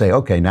can't just say,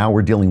 okay, now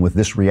we're dealing with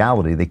this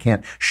reality. They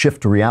can't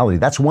shift to reality.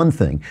 That's one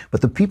thing. But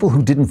the people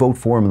who didn't vote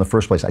for him in the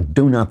first place, I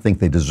do not think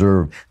they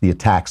deserve the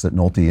attacks that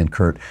Nolte and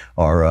Kurt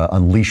are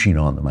unleashing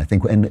on them. I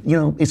think, and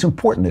it's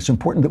important. It's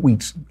important that we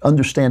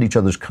understand each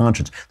other's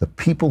conscience. The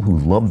people who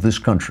love this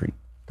country,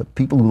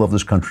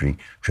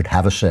 should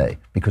have a say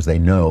because they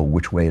know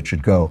which way it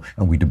should go,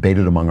 and we debate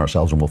it among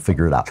ourselves and we'll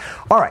figure it out.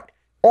 All right.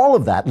 All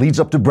of that leads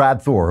up to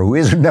Brad Thor, who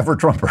is a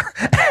never-Trumper.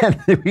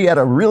 And we had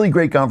a really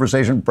great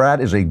conversation.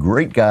 Brad is a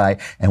great guy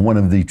and one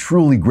of the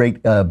truly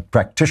great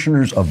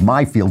practitioners of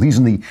my field. He's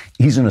in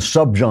a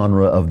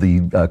subgenre of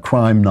the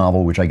crime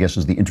novel, which I guess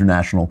is the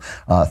international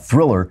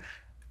thriller.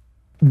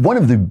 One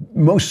of the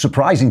most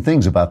surprising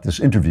things about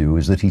this interview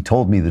is that he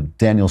told me that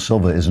Daniel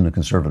Silva isn't a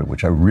conservative,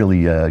 which I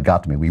really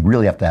got to me. We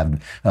really have to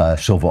have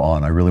Silva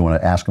on. I really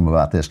want to ask him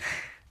about this.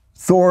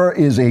 Thor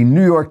is a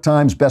New York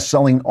Times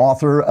best-selling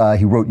author.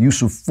 He wrote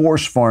Use of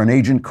Force, Foreign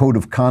Agent, Code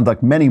of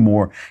Conduct, many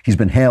more. He's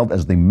been hailed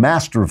as the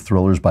master of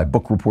thrillers by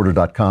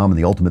BookReporter.com and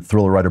the ultimate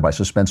thriller writer by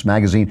Suspense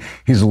Magazine.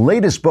 His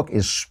latest book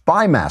is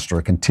Spy Master,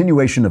 a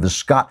continuation of his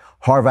Scott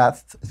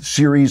Harvath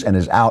series, and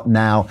is out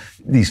now.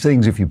 These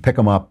things, if you pick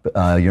them up,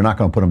 you're not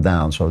going to put them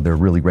down, so they're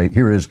really great.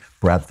 Here is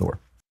Brad Thor.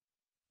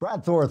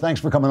 Brad Thor,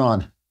 thanks for coming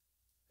on.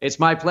 It's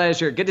my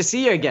pleasure. Good to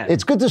see you again.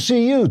 It's good to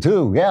see you,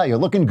 too. Yeah, you're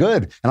looking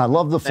good. And I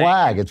love the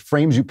flag. It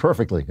frames you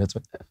perfectly.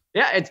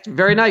 Yeah, it's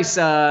very nice.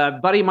 A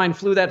buddy of mine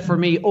flew that for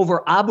me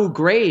over Abu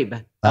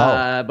Ghraib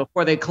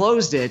before they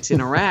closed it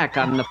in Iraq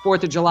on the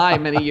 4th of July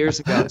many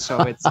years ago. So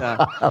it's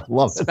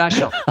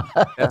special.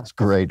 That's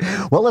great.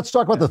 Well, let's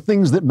talk about the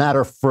things that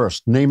matter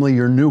first, namely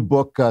your new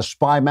book,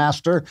 Spy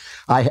Master.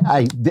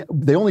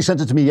 They only sent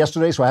it to me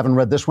yesterday, so I haven't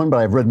read this one, but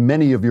I've read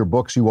many of your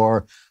books. You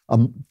are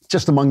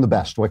just among the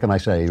best. What can I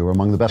say? You're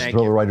among the best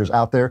thriller writers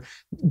out there.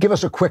 Give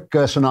us a quick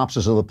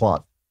synopsis of the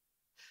plot.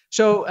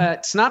 So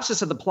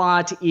synopsis of the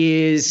plot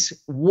is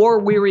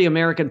war-weary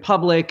American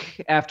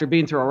public, after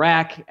being through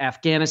Iraq,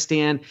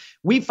 Afghanistan,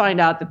 we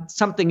find out that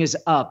something is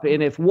up.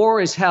 And if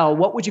war is hell,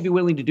 what would you be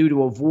willing to do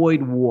to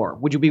avoid war?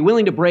 Would you be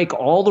willing to break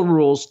all the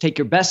rules, take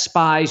your best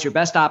spies, your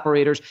best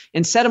operators,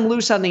 and set them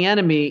loose on the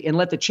enemy and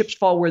let the chips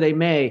fall where they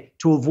may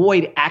to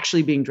avoid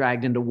actually being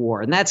dragged into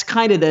war? And that's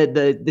kind of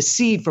the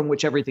seed from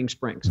which everything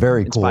springs.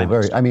 Very cool.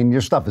 I mean,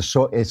 your stuff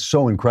is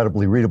so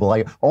incredibly readable.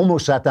 I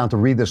almost sat down to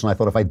read this, and I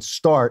thought if I'd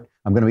start,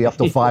 I'm going to be up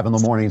till 5 in the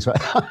morning, so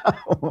I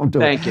won't do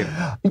it. Thank you.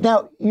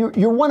 Now,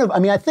 you're one of,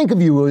 I think of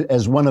you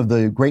as one of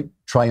the great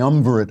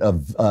triumvirate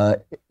of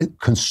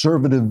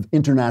conservative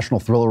international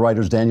thriller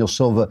writers, Daniel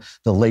Silva,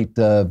 the late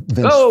Vince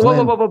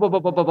Flynn.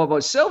 Whoa.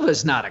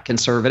 Silva's not a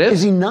conservative.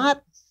 Is he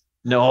not?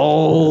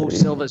 No,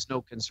 Silva's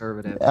no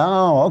conservative.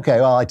 Oh, okay.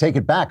 Well, I take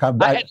it back.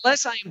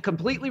 Unless I am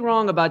completely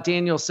wrong about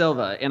Daniel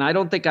Silva, and I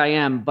don't think I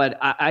am, but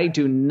I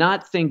do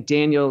not think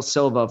Daniel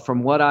Silva,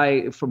 from what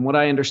I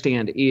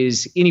understand,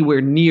 is anywhere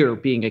near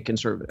being a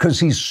conservative. Because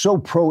he's so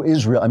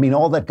pro-Israel. I mean,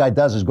 all that guy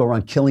does is go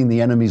around killing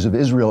the enemies of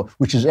Israel,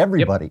 which is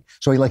everybody. Yep.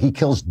 So he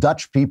kills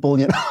Dutch people,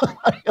 you know.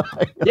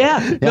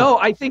 Yeah. No,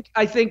 I think,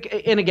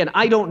 and again,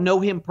 I don't know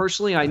him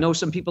personally. I know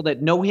some people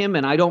that know him,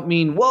 and I don't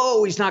mean,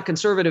 whoa, he's not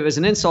conservative as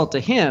an insult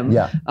to him.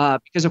 Yeah.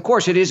 Because of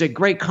course it is a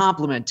great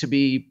compliment to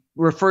be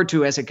referred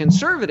to as a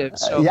conservative.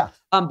 So,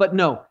 but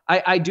no,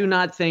 I do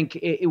not think,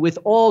 with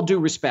all due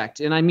respect,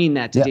 and I mean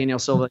that to Daniel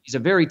Silva, he's a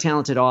very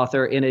talented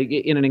author and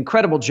an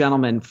incredible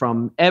gentleman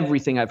from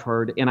everything I've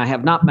heard, and I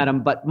have not met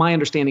him, but my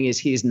understanding is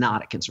he is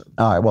not a conservative.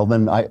 All right, well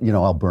then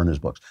I'll burn his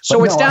books.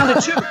 So it's down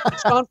to 2.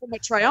 It's gone from a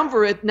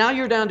triumvirate. Now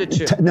you're down to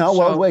 2. No,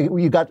 well, wait,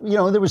 you got,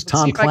 there was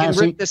Tom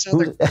Clancy.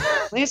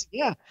 Clancy.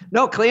 Yeah,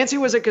 no, Clancy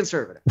was a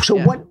conservative. So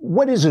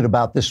what is it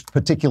about this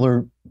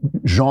particular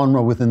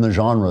genre within the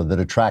genre that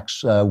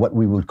attracts what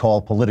we would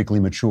call politically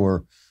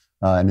mature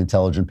and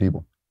intelligent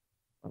people?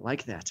 I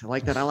like that. I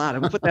like that a lot.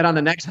 I'm gonna put that on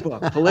the next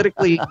book.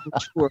 Politically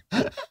mature.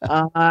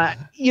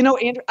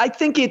 Andrew, I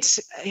think it's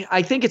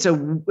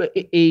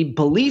a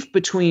belief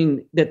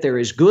between that there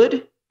is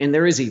good and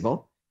there is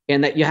evil,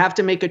 and that you have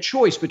to make a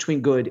choice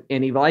between good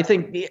and evil. I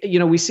think,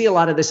 we see a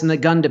lot of this in the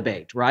gun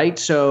debate, right?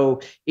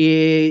 So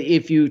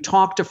if you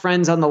talk to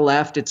friends on the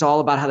left, it's all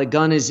about how the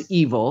gun is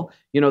evil.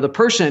 The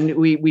person,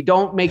 we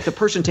don't make the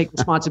person take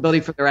responsibility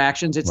for their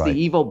actions. It's the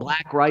evil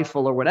black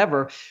rifle or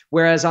whatever.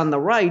 Whereas on the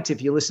right,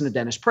 if you listen to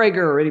Dennis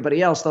Prager or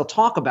anybody else, they'll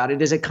talk about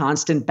it as a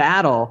constant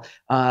battle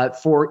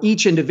for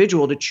each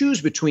individual to choose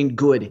between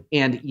good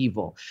and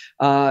evil.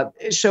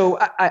 So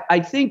I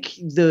think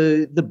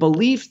the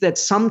belief that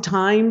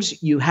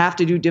sometimes you have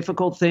to do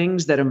difficult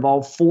things that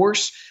involve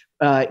force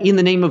in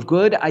the name of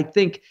good, I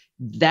think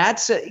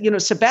that's,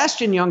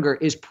 Sebastian Junger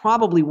is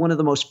probably one of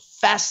the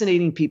most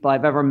fascinating people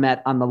I've ever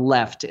met on the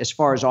left as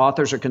far as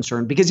authors are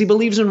concerned, because he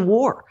believes in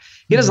war.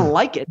 He doesn't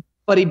like it,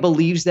 but he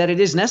believes that it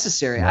is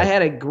necessary. Right. I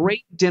had a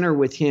great dinner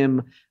with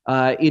him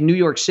in New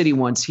York City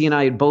once. He and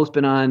I had both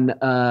been on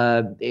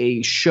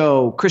a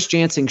show, Chris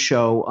Jansing's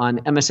show on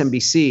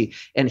MSNBC,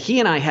 and he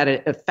and I had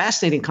a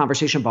fascinating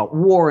conversation about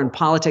war and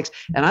politics.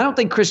 And I don't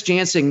think Chris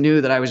Jansing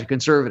knew that I was a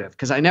conservative,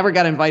 because I never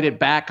got invited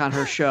back on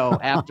her show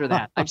after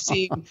that. I've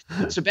seen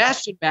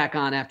Sebastian back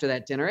on after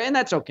that dinner, and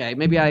that's okay.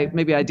 Maybe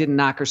I didn't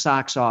knock her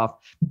socks off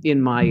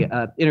in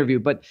my interview.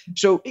 But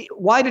so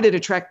why did it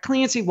attract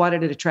Clancy? Why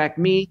did it attract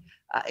me?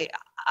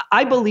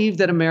 I believe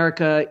that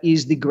America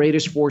is the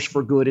greatest force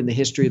for good in the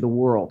history of the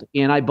world.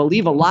 And I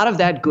believe a lot of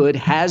that good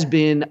has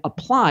been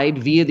applied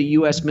via the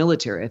U.S.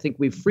 military. I think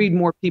we've freed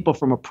more people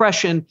from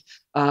oppression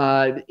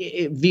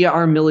via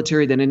our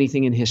military than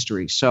anything in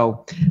history.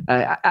 So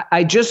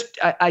I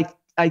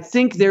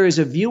think there is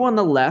a view on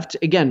the left,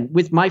 again,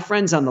 with my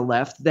friends on the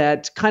left,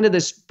 that kind of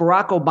this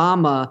Barack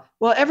Obama,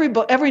 well,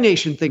 every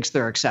nation thinks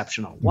they're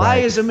exceptional. Why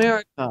is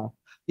America,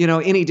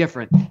 any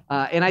different?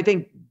 And I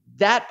think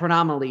that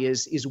predominantly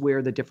is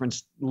where the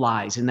difference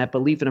lies, in that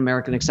belief in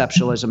American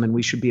exceptionalism, and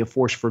we should be a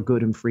force for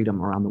good and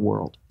freedom around the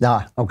world.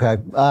 Okay.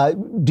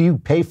 Do you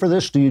pay for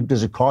this?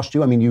 Does it cost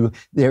you? I mean,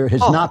 there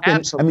has not been.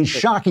 Absolutely. I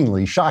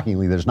mean,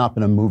 shockingly, there's not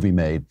been a movie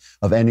made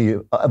of any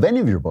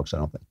of your books, I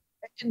don't think.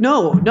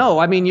 No.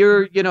 I mean,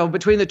 you're,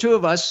 between the two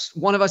of us,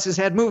 one of us has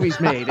had movies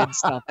made and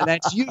stuff, and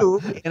that's you,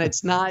 and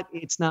it's not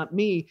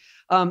me.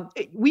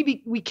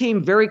 We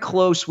came very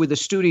close with the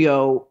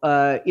studio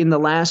in the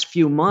last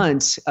few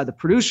months. The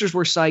producers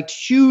were psyched,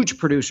 huge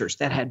producers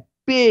that had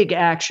big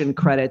action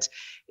credits.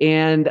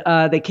 And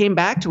they came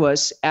back to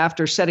us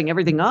after setting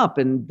everything up,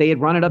 and they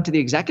had run it up to the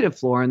executive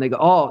floor, and they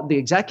go, the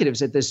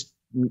executives at this,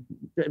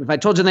 if I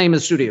told you the name of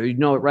the studio, you'd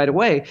know it right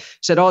away,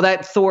 said,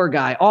 that Thor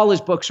guy, all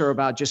his books are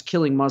about just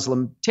killing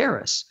Muslim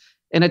terrorists.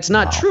 And it's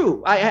not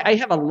true. I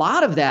have a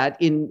lot of that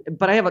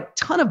but I have a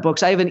ton of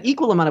books. I have an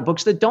equal amount of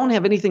books that don't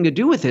have anything to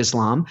do with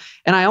Islam.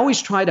 And I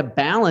always try to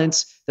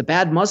balance the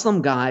bad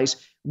Muslim guys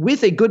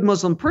with a good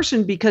Muslim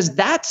person, because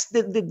that's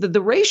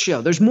the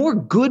ratio. There's more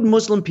good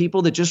Muslim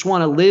people that just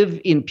want to live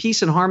in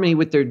peace and harmony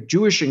with their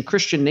Jewish and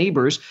Christian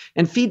neighbors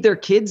and feed their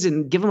kids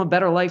and give them a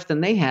better life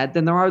than they had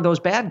than there are those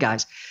bad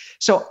guys.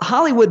 So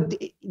Hollywood,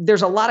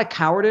 there's a lot of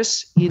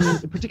cowardice,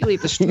 particularly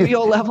at the studio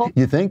level.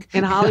 You think?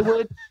 In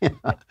Hollywood,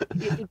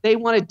 they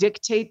want to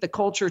dictate the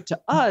culture to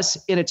us.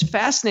 And it's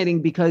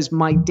fascinating because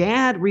my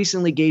dad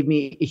recently gave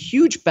me a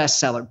huge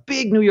bestseller,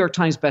 big New York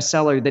Times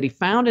bestseller that he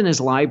found in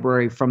his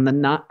library from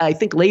the, I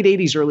think, late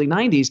 80s, early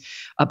 90s,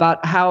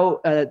 about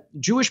how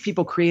Jewish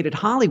people created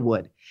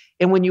Hollywood.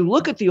 And when you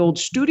look at the old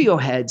studio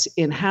heads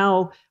and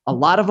how a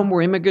lot of them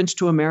were immigrants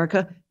to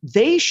America,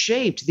 these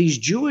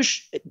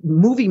Jewish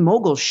movie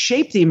moguls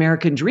shaped the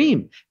American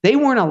dream. They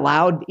weren't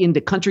allowed into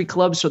country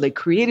clubs, so they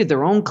created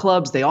their own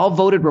clubs. They all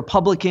voted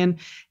Republican,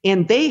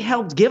 and they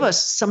helped give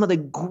us some of the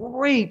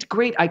great,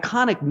 great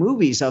iconic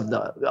movies of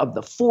the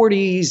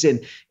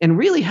 40s and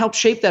really helped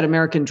shape that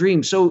American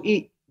dream. So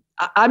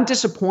I'm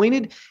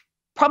disappointed.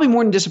 probably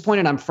more than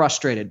disappointed, I'm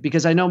frustrated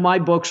because I know my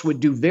books would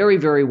do very,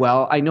 very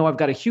well. I know I've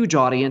got a huge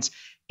audience.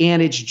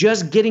 And it's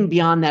just getting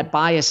beyond that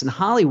bias in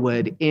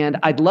Hollywood. And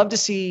I'd love to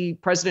see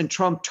President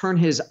Trump turn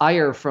his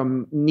ire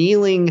from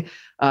kneeling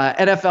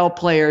NFL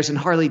players and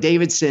Harley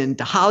Davidson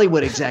to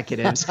Hollywood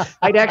executives.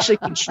 I'd actually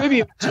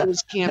contribute to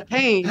his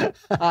campaign.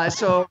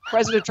 So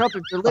President Trump,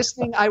 if you're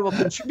listening, I will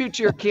contribute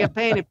to your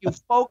campaign if you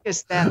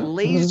focus that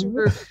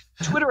laser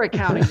Twitter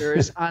account of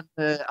yours on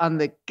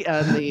the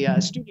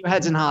studio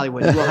heads in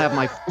Hollywood. You will have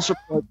my full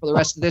support for the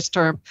rest of this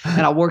term,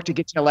 and I'll work to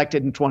get you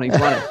elected in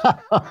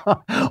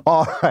 2020.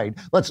 All right,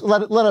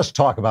 let us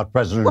talk about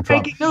President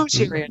Trump. Breaking news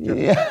here, Andrew.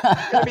 Yeah.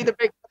 It's going to be the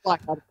big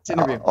block out of this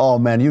interview. Oh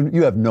man,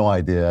 you have no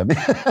idea. I mean,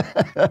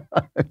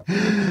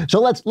 so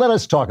let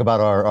us talk about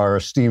our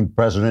esteemed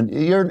president.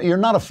 You're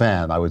not a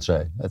fan, I would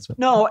say.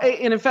 No,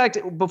 and in fact,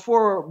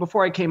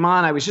 before I came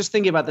on, I was just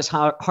thinking about this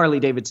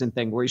Harley Davidson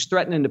thing, where he's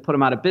threatening to put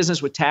him out of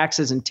business with taxes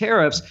and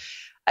tariffs.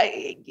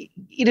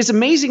 It is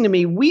amazing to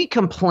me. We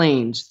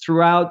complained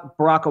throughout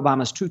Barack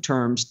Obama's 2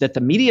 terms that the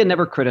media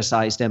never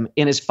criticized him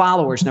and his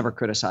followers never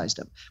criticized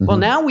him. Mm-hmm. Well,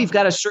 now we've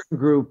got a certain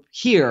group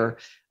here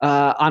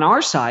on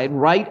our side,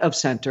 right of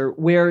center,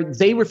 where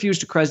they refuse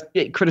to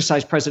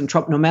criticize President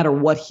Trump no matter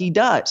what he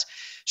does.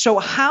 So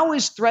how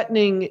is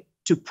threatening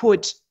to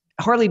put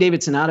Harley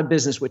Davidson out of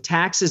business with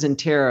taxes and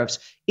tariffs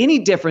any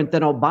different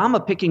than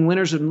Obama picking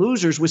winners and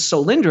losers with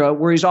Solyndra,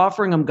 where he's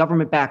offering them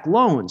government-backed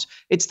loans?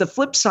 It's the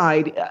flip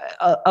side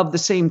of the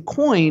same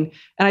coin.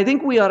 And I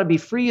think we ought to be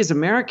free as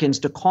Americans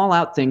to call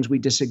out things we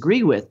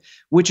disagree with,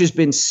 which has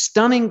been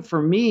stunning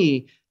for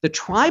me. The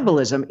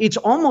tribalism, it's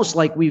almost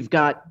like we've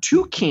got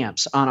 2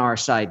 camps on our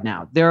side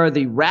now. There are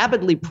the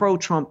rabidly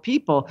pro-Trump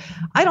people.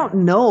 I don't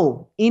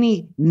know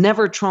any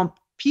never Trump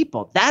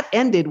people. That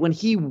ended when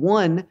he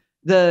won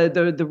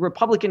the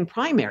Republican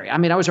primary. I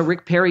mean, I was a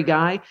Rick Perry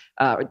guy.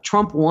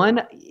 Trump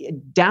won.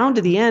 Down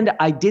to the end,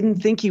 I didn't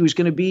think he was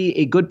going to be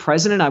a good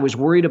president. I was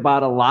worried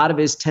about a lot of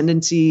his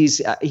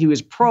tendencies. He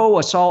was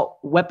pro-assault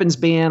weapons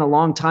ban a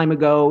long time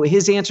ago.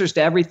 His answers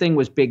to everything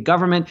was big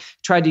government,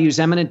 tried to use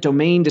eminent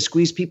domain to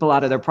squeeze people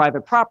out of their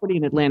private property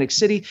in Atlantic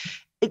City.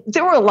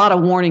 There were a lot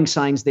of warning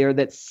signs there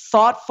that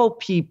thoughtful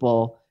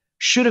people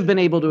should have been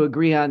able to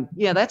agree on,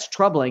 yeah, that's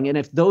troubling. And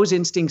if those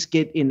instincts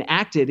get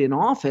enacted in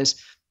office,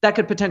 that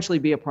could potentially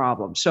be a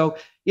problem. So,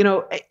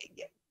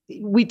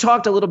 we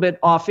talked a little bit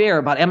off air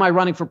about, am I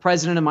running for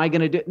president? Am I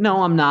going to do?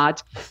 No, I'm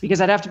not, because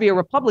I'd have to be a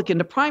Republican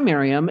to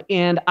primary him.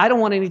 And I don't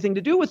want anything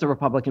to do with the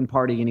Republican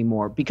Party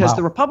anymore, because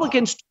the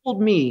Republicans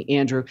told me,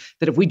 Andrew,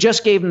 that if we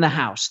just gave him the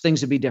House,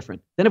 things would be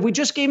different. Then if we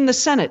just gave him the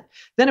Senate,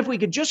 then if we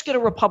could just get a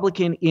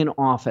Republican in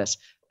office,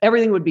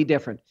 everything would be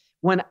different.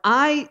 When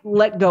I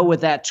let go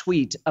with that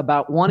tweet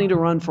about wanting to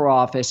run for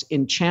office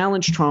and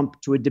challenge Trump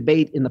to a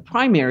debate in the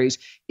primaries,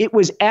 it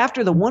was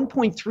after the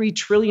 $1.3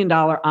 trillion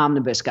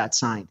omnibus got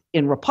signed.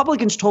 And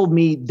Republicans told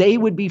me they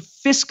would be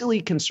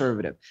fiscally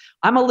conservative.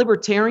 I'm a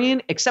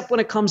libertarian, except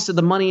when it comes to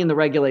the money and the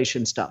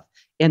regulation stuff.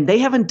 And they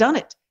haven't done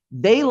it.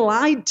 They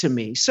lied to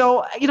me.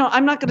 So,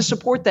 I'm not going to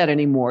support that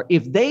anymore.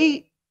 If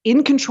they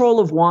in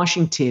control of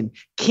Washington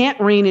can't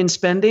rein in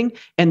spending,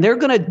 and they're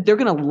going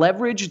to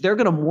leverage, they're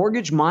going to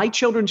mortgage my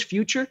children's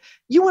future.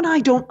 You and I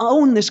don't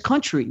own this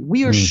country.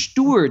 We are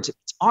stewards.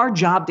 It's our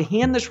job to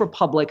hand this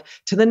republic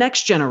to the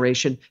next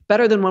generation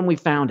better than when we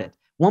found it.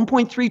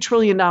 $1.3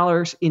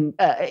 trillion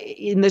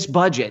in this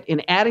budget,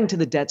 and adding to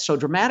the debt so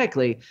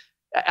dramatically.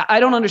 I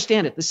don't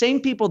understand it. The same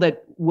people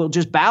that will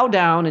just bow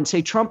down and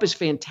say Trump is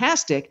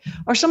fantastic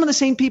are some of the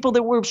same people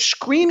that were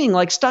screaming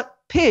like stuck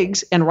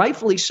pigs, and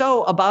rightfully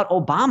so, about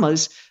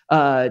Obama's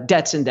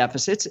debts and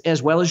deficits,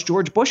 as well as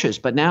George Bush's.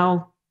 But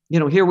now,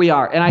 here we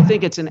are. And I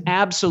think it's an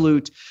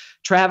absolute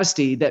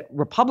travesty that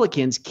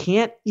Republicans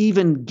can't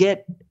even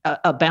get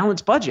a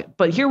balanced budget.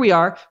 But here we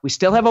are. We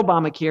still have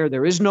Obamacare.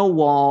 There is no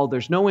wall.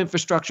 There's no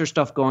infrastructure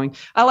stuff going.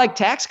 I like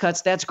tax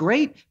cuts. That's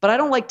great. But I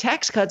don't like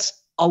tax cuts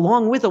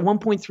along with a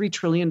 $1.3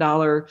 trillion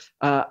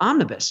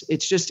omnibus.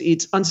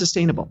 It's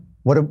unsustainable.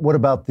 What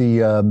about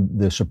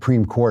the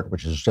Supreme Court,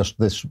 which is just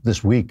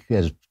this week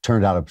has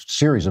turned out a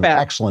series of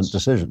excellent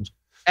decisions?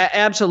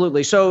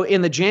 Absolutely. So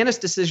in the Janus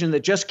decision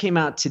that just came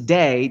out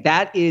today,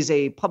 that is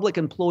a public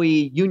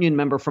employee union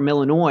member from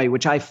Illinois,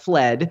 which I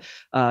fled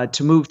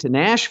to move to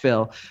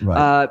Nashville.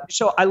 Right.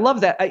 So I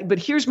love that. But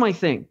here's my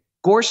thing.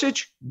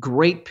 Gorsuch,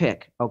 great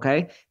pick.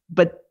 Okay.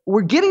 But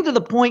we're getting to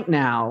the point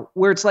now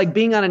where it's like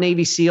being on a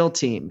Navy SEAL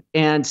team,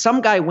 and some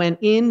guy went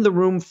in the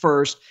room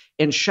first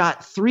and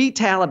shot 3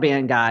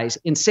 Taliban guys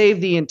and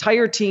saved the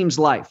entire team's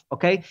life.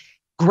 Okay.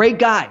 Great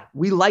guy.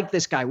 We like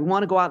this guy. We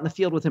want to go out in the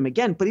field with him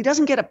again, but he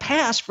doesn't get a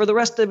pass for the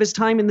rest of his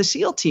time in the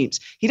SEAL teams.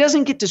 He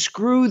doesn't get to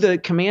screw the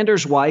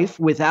commander's wife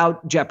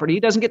without jeopardy. He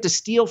doesn't get to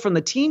steal from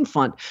the team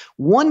fund.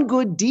 One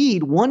good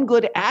deed, one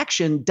good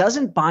action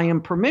doesn't buy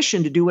him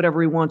permission to do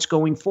whatever he wants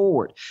going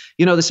forward.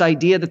 This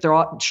idea that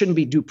there shouldn't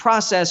be due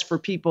process for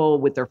people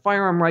with their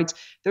firearm rights.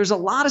 There's a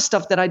lot of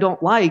stuff that I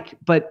don't like,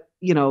 but,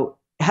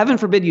 heaven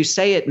forbid you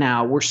say it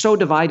now. We're so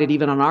divided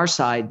even on our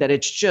side that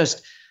it's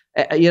just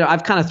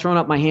I've kind of thrown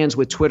up my hands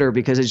with Twitter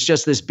because it's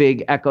just this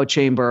big echo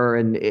chamber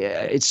and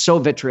it's so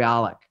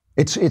vitriolic.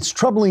 It's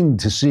troubling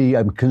to see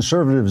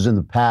conservatives in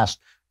the past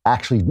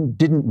actually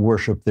didn't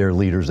worship their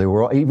leaders. They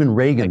were, even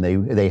Reagan,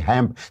 they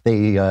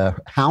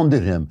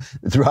hounded him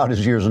throughout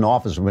his years in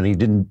office when he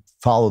didn't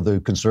follow the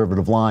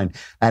conservative line.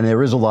 And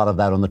there is a lot of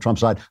that on the Trump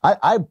side.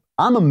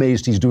 I'm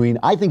amazed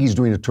I think he's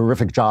doing a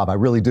terrific job. I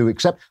really do,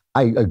 except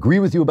I agree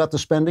with you about the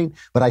spending,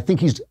 but I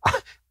think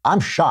I'm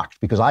shocked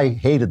because I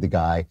hated the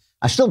guy.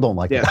 I still don't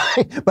like the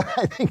guy, but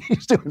I think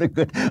he's doing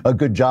a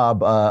good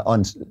job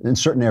in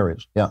certain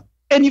areas. Yeah.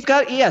 And you've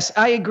got, yes,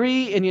 I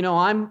agree. And,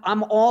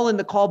 I'm all in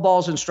the call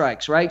balls and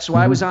strikes, right? So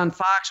I was on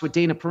Fox with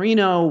Dana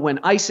Perino when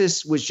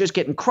ISIS was just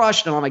getting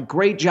crushed. And I'm like,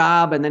 great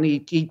job. And then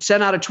he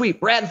sent out a tweet,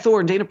 Brad Thor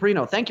and Dana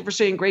Perino, thank you for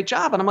saying great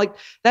job. And I'm like,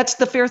 that's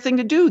the fair thing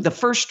to do. The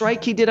first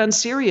strike he did on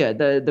Syria,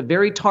 the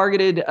very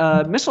targeted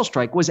missile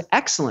strike was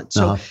excellent.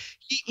 So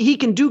he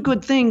can do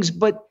good things,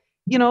 but,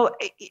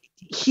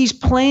 he's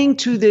playing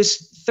to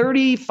this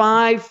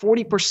 35,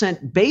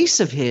 40% base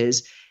of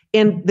his.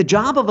 And the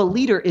job of a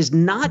leader is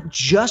not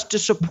just to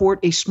support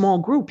a small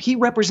group. He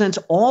represents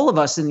all of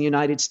us in the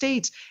United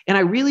States. And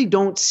I really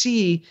don't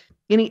see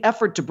any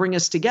effort to bring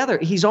us together.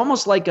 He's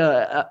almost like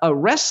a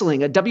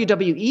wrestling, a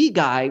WWE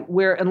guy,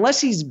 where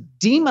unless he's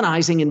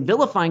demonizing and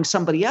vilifying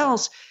somebody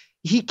else,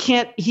 he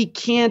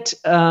can't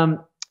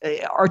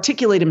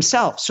articulate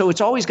himself. So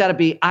it's always got to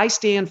be, I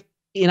stand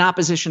in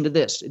opposition to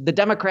this. The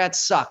Democrats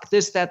suck,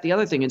 this, that, the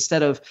other thing,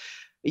 instead of,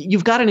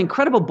 you've got an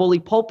incredible bully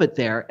pulpit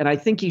there, and I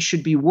think he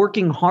should be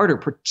working harder,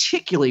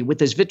 particularly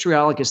with as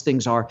vitriolic as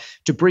things are,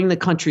 to bring the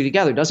country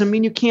together. Doesn't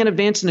mean you can't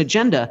advance an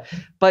agenda,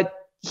 but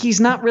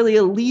he's not really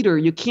a leader.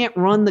 You can't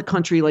run the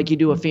country like you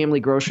do a family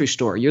grocery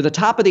store. You're the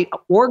top of the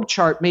org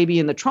chart, maybe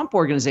in the Trump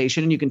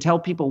organization, and you can tell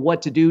people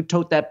what to do,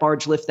 tote that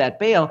barge, lift that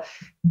bale.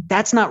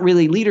 That's not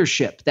really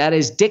leadership. That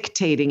is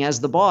dictating as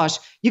the boss.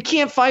 You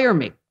can't fire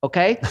me,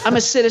 okay? I'm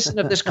a citizen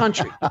of this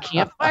country. You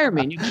can't fire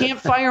me, and you can't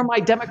fire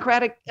my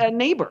Democratic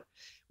neighbor.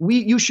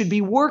 You should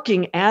be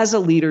working as a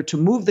leader to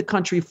move the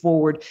country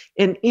forward.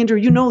 And Andrew,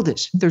 you know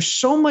this. There's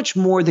so much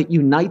more that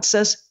unites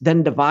us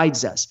than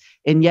divides us.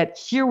 And yet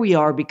here we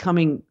are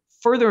becoming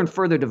further and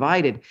further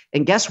divided.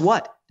 And guess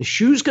what? The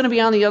shoe's going to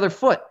be on the other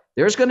foot.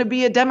 There's going to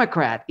be a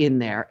Democrat in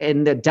there,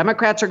 and the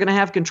Democrats are going to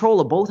have control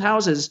of both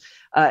houses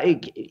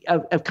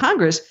of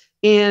Congress.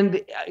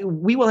 And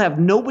we will have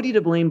nobody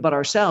to blame but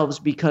ourselves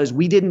because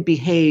we didn't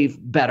behave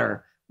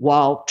better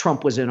while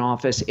Trump was in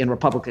office and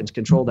Republicans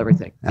controlled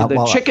everything.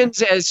 The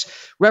chickens, as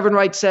Reverend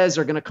Wright says,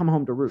 are going to come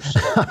home to roost.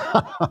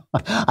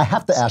 I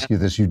have to ask you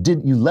this.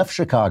 You left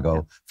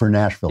Chicago for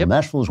Nashville. Yep.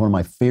 Nashville is one of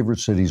my favorite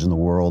cities in the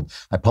world.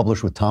 I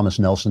published with Thomas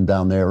Nelson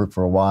down there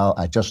for a while.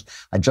 I just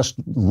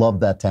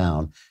love that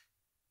town.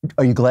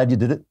 Are you glad you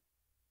did it?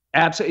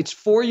 Absolutely. It's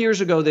 4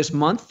 years ago this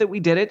month that we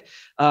did it.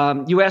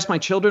 You ask my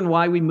children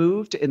why we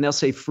moved, and they'll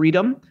say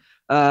freedom.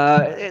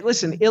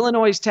 Listen,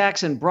 Illinois'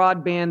 tax and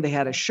broadband, they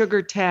had a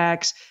sugar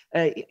tax.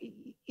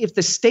 If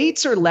the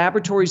states are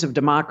laboratories of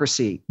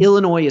democracy,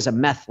 Illinois is a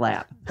meth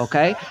lab.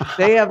 Okay,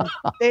 they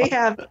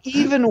have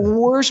even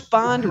worse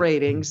bond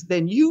ratings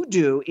than you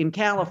do in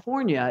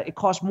California. It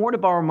costs more to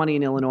borrow money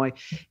in Illinois,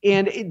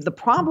 and the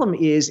problem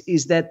is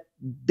that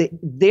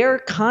their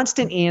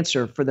constant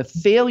answer for the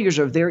failures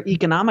of their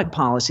economic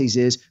policies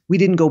is we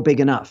didn't go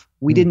big enough.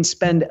 We didn't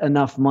spend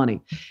enough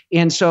money.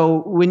 And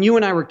so when you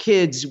and I were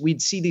kids,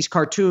 we'd see these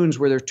cartoons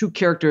where there are two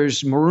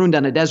characters marooned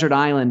on a desert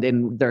island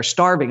and they're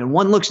starving, and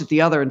one looks at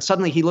the other and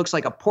suddenly he looks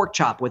like a pork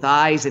chop with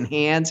eyes and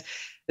hands.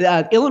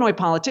 Illinois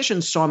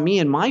politicians saw me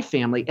and my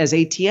family as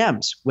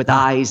ATMs with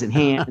eyes and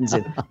hands.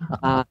 And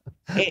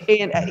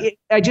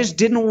I just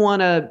didn't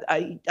want to,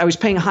 I was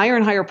paying higher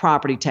and higher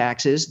property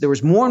taxes. There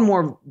was more and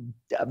more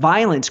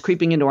violence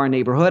creeping into our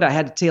neighborhood. I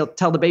had to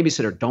tell the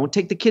babysitter, don't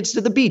take the kids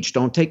to the beach.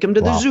 Don't take them to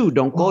the zoo.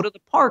 Don't go to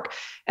the park.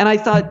 And I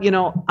thought,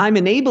 I'm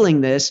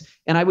enabling this.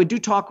 And I would do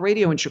talk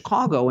radio in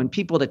Chicago and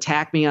people would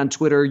attack me on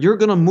Twitter. You're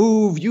going to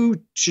move.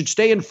 You should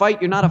stay and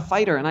fight. You're not a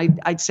fighter. And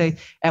I'd say,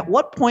 at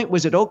what point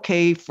was it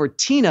okay for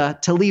Tina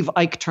to leave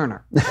Ike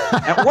Turner?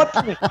 At what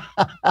point?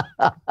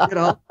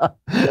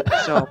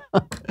 So.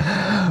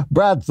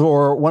 Brad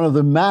Thor, one of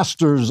the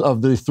masters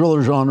of the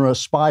thriller genre.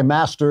 Spy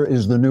Master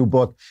is the new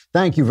book.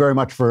 Thank you very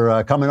much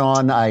for coming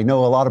on. I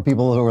know a lot of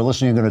people who are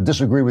listening are going to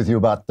disagree with you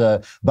about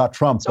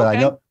Trump,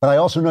 but I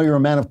also know you're a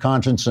man of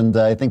conscience, and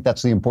I think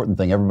that's the important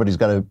thing. Everybody's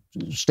got to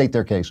state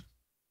their case.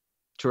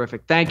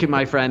 Terrific. Thank you,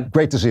 my friend.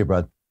 Great to see you,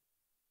 Brad.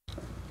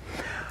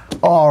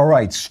 All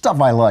right,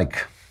 stuff I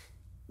like.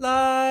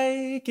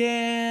 Like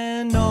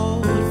an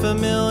old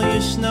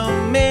familiar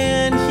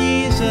snowman,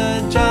 he's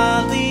a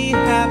jolly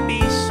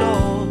happy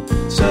soul.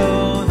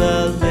 So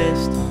the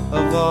list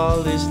of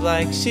all his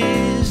likes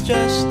is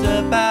just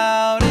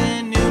about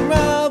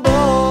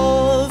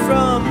innumerable.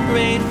 From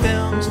great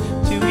films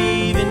to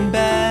even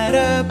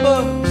better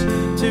books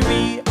to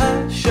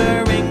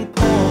reassuring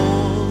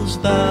polls.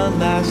 The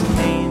last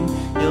name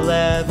you'll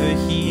ever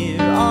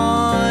hear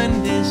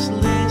on this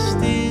list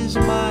is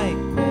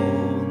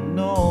Michael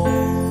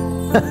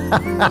Knowles.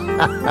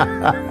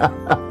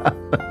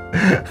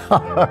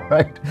 All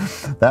right.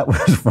 That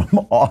was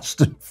from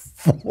Austin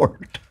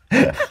Ford.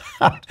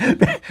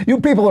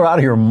 You people are out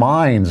of your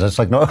minds. It's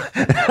like, no,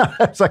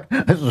 it's like,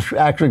 I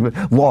actually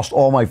lost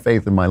all my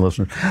faith in my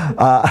listeners.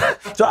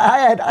 So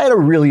I had a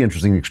really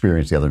interesting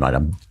experience the other night.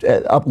 I'm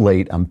up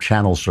late, I'm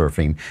channel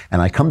surfing,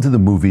 and I come to the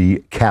movie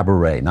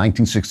Cabaret,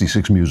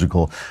 1966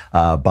 musical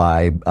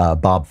by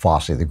Bob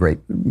Fosse, the great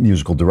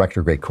musical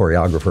director, great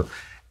choreographer.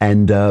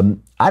 And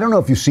I don't know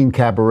if you've seen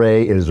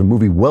Cabaret. It is a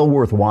movie well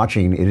worth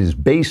watching. It is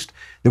based,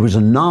 there was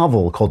a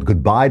novel called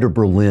Goodbye to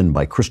Berlin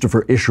by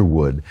Christopher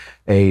Isherwood,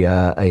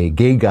 a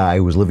gay guy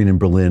who was living in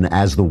Berlin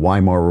as the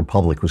Weimar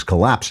Republic was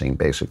collapsing,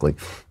 basically.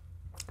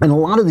 And a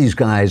lot of these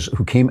guys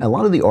a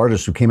lot of the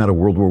artists who came out of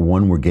World War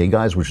I were gay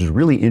guys, which is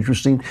really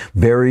interesting,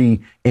 very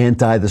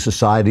anti the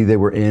society they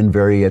were in,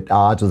 very at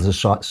odds with the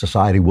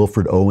society.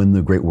 Wilfred Owen,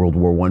 the great World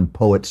War I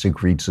poet,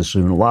 Siegfried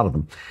Sassoon, a lot of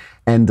them.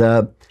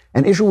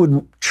 And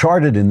Isherwood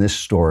charted in this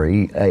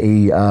story,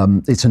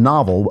 it's a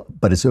novel,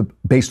 but it's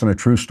based on a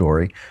true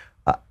story,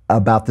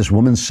 about this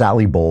woman,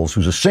 Sally Bowles,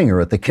 who's a singer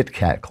at the Kit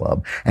Kat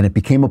Club. And it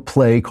became a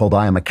play called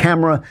I Am a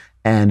Camera,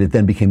 and it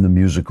then became the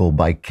musical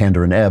by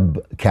Kander and Ebb,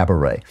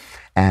 Cabaret.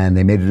 And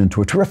they made it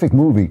into a terrific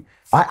movie.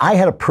 I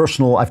had a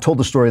personal, I've told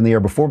the story in the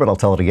air before, but I'll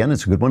tell it again.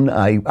 It's a good one.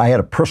 I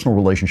had a personal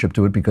relationship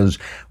to it because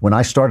when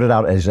I started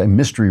out as a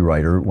mystery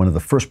writer, one of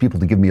the first people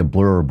to give me a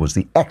blurb was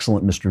the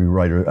excellent mystery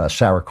writer,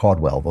 Sarah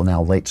Caudwell, the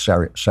now late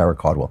Sarah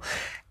Caudwell.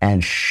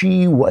 And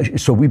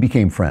so we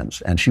became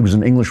friends. And she was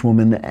an English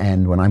woman.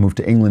 And when I moved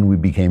to England, we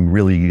became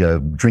really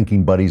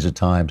drinking buddies at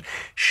times.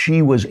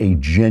 She was a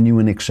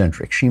genuine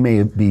eccentric. She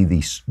may be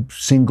the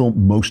single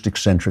most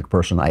eccentric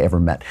person I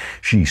ever met.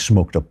 She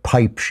smoked a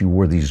pipe. She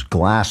wore these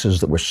glasses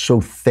that were so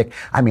thick.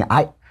 I mean,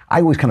 I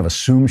always kind of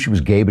assumed she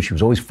was gay, but she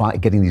was always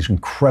getting these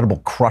incredible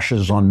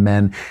crushes on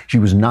men. She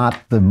was not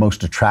the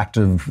most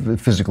attractive,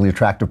 physically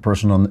attractive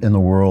person in the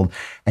world.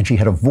 And she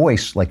had a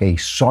voice like a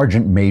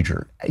sergeant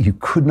major. You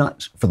could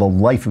not, for the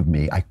life of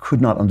me, I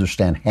could not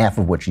understand half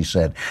of what she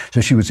said.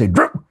 So she would say,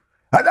 Drew,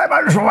 why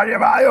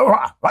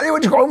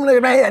would you go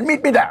and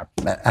meet me there?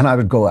 And I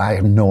would go, I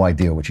have no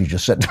idea what she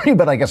just said to me,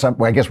 but I guess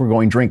we're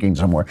going drinking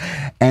somewhere.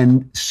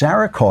 And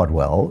Sarah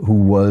Caudwell, who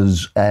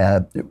was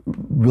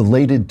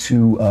related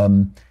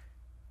to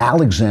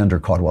Alexander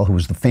Caudwell, who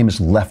was the famous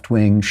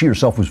left-wing. She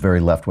herself was very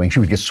left-wing. She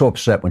would get so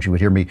upset when she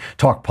would hear me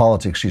talk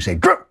politics. She'd say,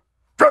 Drew!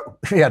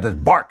 She had to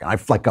bark.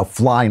 I'd like go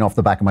flying off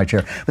the back of my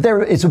chair. But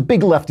it's a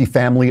big lefty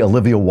family.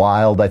 Olivia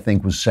Wilde, I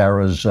think, was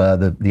Sarah's,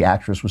 the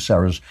actress was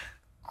Sarah's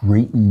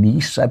great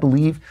niece, I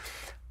believe.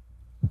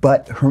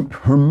 But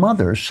her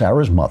mother,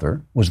 Sarah's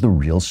mother, was the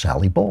real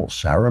Sally Bowles.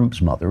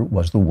 Sarah's mother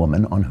was the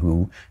woman on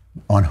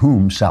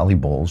whom Sally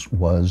Bowles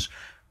was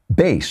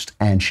based,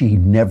 and she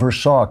never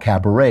saw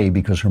Cabaret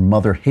because her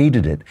mother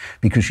hated it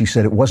because she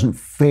said it wasn't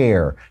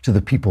fair to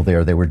the people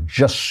there. They were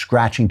just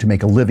scratching to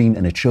make a living,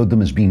 and it showed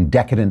them as being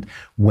decadent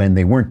when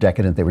they weren't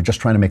decadent. They were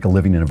just trying to make a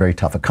living in a very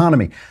tough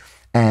economy.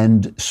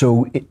 And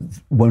so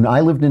when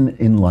I lived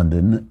in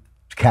London,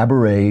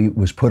 Cabaret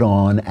was put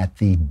on at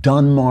the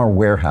Dunmar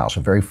Warehouse,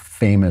 a very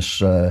famous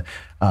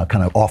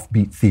kind of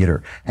offbeat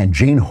theater. And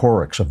Jane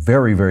Horrocks, a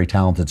very, very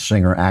talented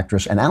singer,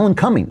 actress, and Alan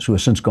Cummings, who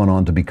has since gone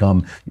on to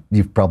become,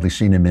 you've probably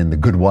seen him in The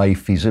Good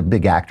Wife. He's a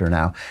big actor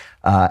now.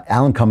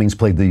 Alan Cummings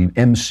played the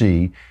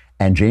MC,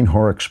 and Jane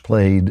Horrocks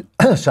played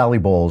Sally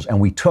Bowles.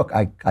 And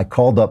I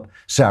called up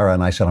Sarah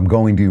and I said, I'm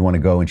going, do you want to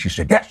go? And she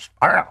said, yes.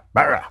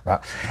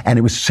 And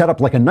it was set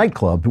up like a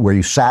nightclub where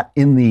you sat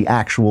in the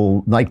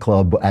actual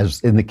nightclub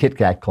as in the Kit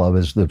Kat Club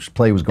as the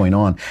play was going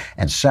on.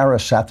 And Sarah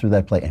sat through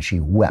that play and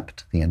she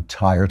wept the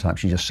entire time.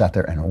 She just sat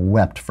there and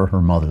wept for her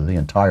mother the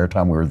entire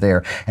time we were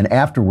there. And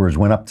afterwards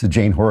went up to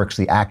Jane Horrocks,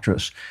 the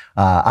actress.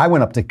 I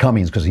went up to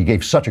Cummings because he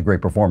gave such a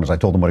great performance. I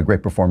told him what a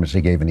great performance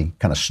he gave and he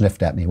kind of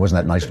sniffed at me. He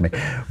wasn't that nice to me.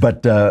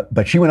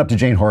 But she went up to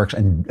Jane Horrocks,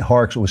 and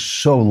Horrocks was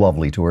so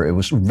lovely to her. It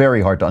was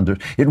very hard to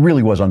it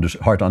really was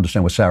hard to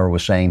understand what Sarah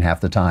was saying half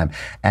the time.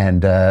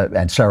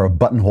 And Sarah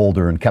buttonholed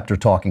her and kept her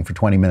talking for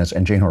 20 minutes,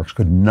 and Jane Horrocks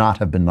could not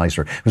have been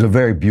nicer. It was a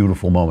very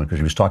beautiful moment because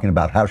she was talking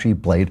about how she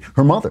played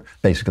her mother,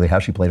 basically how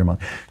she played her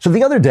mother. So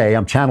the other day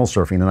I'm channel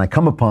surfing and I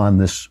come upon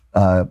this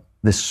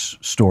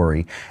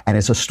story, and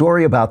it's a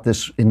story about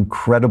this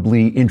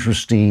incredibly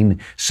interesting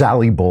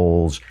Sally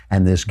Bowles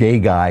and this gay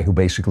guy who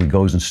basically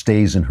goes and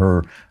stays in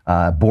her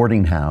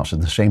boarding house, in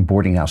the same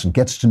boarding house, and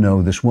gets to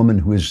know this woman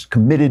who is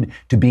committed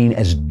to being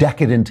as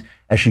decadent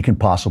as she can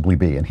possibly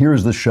be. And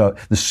here's the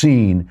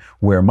scene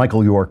where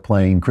Michael York,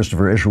 playing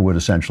Christopher Isherwood,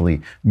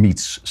 essentially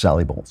meets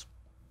Sally Bowles.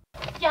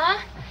 Ja?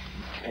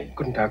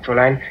 Guten Tag,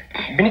 Fräulein.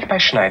 Bin ich bei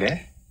Schneider?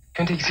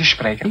 Könnte ich Sie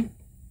sprechen?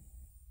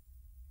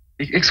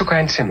 Ich suche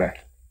ein Zimmer.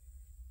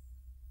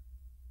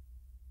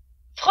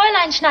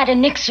 Fräulein Schneider,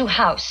 nix zu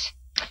Haus.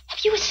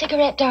 Have you a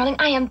cigarette, darling?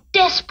 I am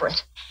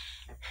desperate.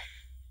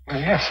 Oh,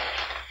 yes.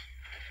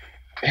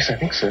 Yes, I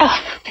think so.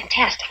 Oh,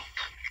 fantastic.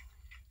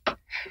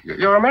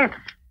 You're American.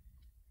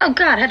 Oh,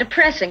 God, how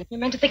depressing. You're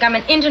meant to think I'm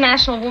an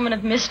international woman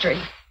of mystery.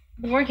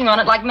 I've been working on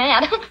it like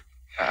mad.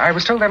 I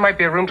was told there might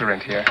be a room to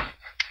rent here.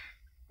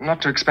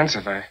 Not too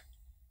expensive, I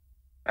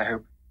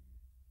hope.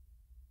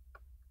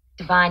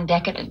 Divine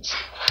decadence.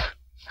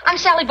 I'm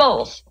Sally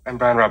Bowles. I'm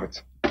Brian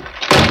Roberts.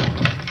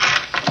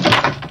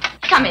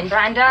 Come in,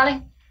 Brian,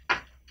 darling.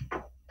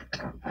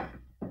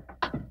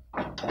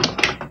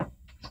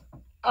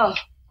 Oh.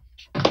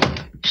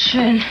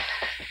 Schön.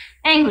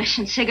 English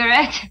and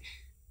cigarettes.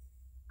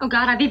 Oh,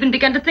 God, I've even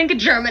begun to think of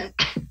German.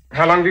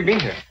 How long have you been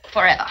here?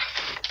 Forever.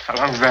 How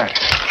long's that?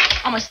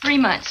 Almost 3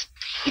 months.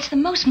 It's the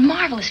most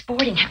marvelous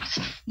boarding house.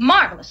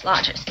 Marvelous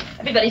lodgers.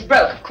 Everybody's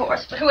broke, of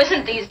course, but who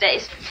isn't these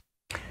days?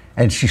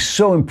 And she's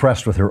so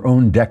impressed with her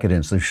own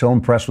decadence. They're so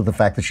impressed with the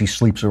fact that she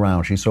sleeps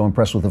around. She's so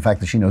impressed with the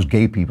fact that she knows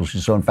gay people.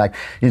 She's so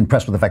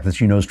impressed with the fact that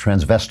she knows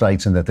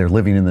transvestites and that they're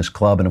living in this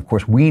club. And of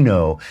course, we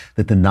know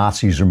that the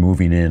Nazis are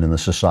moving in and the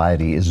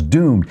society is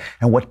doomed.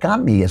 And what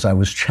got me as I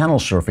was channel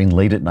surfing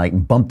late at night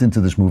and bumped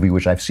into this movie,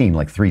 which I've seen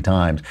like 3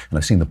 times, and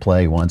I've seen the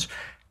play once,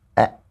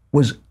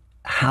 was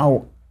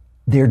how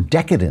their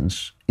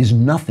decadence is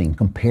nothing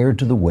compared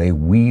to the way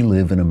we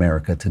live in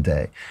America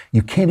today.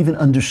 You can't even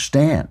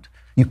understand.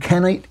 You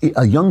cannot,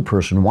 a young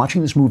person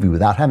watching this movie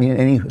without having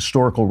any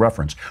historical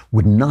reference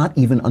would not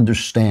even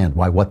understand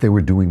why what they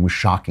were doing was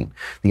shocking.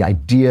 The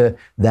idea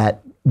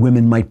that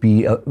women might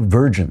be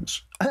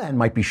virgins and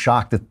might be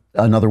shocked that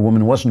another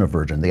woman wasn't a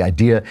virgin. The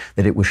idea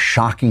that it was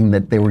shocking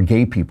that they were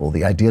gay people.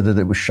 The idea that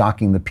it was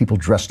shocking that people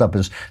dressed up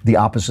as the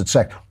opposite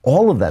sex.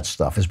 All of that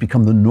stuff has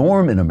become the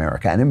norm in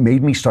America. And it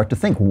made me start to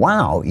think,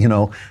 wow, you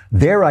know,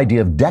 their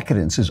idea of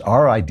decadence is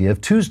our idea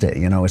of Tuesday.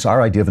 You know, it's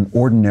our idea of an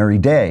ordinary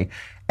day.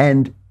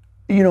 And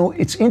you know,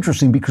 it's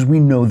interesting because we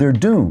know they're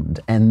doomed.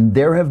 And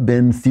there have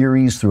been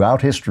theories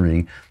throughout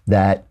history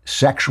that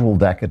sexual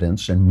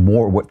decadence and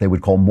more what they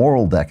would call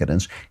moral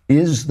decadence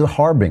is the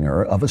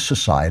harbinger of a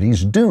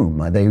society's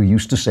doom. They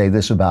used to say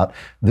this about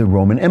the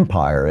Roman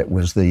Empire. It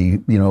was the,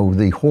 you know,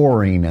 the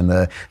whoring and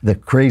the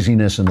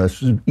craziness and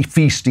the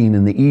feasting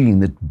and the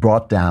eating that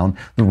brought down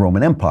the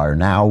Roman Empire.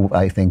 Now,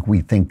 I think we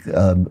think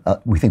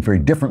very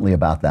differently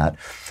about that.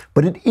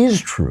 But it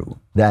is true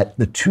that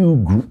the two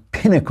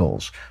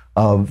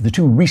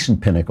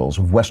recent pinnacles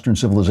of Western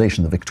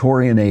civilization, the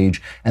Victorian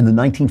age and the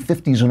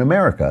 1950s in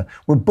America,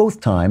 were both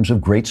times of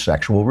great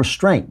sexual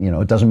restraint. You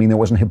know, it doesn't mean there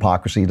wasn't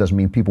hypocrisy. It doesn't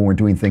mean people weren't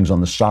doing things on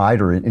the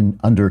side or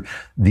under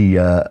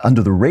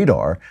the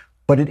radar.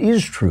 But it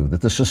is true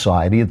that the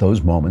society at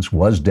those moments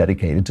was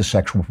dedicated to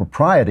sexual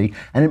propriety,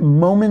 and at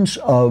moments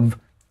of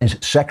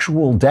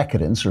sexual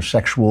decadence or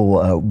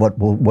sexual what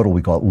do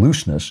we call it,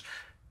 looseness,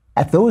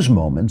 at those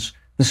moments,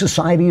 the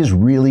society is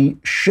really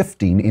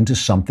shifting into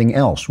something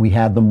else. We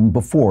had them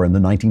before. In the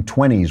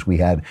 1920s, we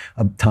had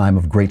a time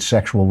of great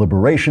sexual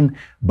liberation,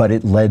 but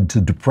it led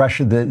to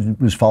depression. It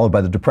was followed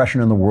by the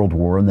Depression and the World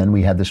War. And then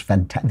we had these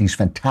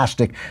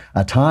fantastic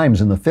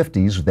times in the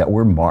 50s that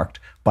were marked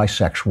by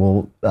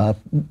sexual, I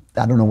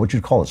don't know what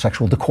you'd call it,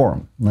 sexual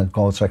decorum. I'd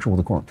call it sexual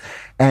decorum.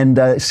 And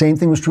same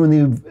thing was true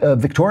in the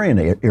Victorian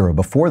era.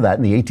 Before that,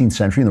 in the 18th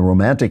century, in the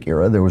Romantic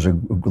era, there was a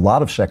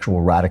lot of sexual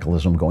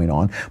radicalism going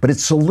on, but it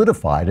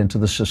solidified into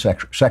the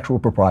sexual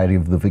propriety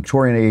of the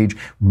Victorian age,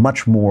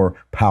 much more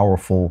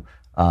powerful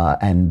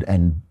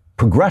and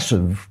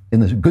progressive, in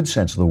the good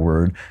sense of the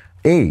word,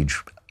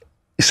 age.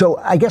 So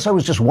I guess I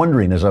was just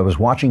wondering, as I was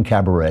watching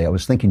Cabaret, I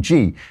was thinking,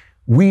 gee,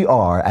 we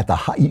are at the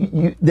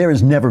high, there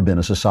has never been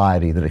a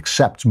society that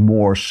accepts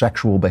more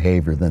sexual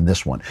behavior than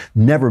this one.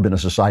 Never been a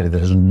society that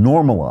has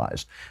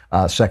normalized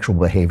sexual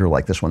behavior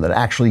like this one, that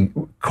actually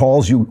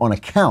calls you on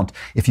account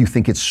if you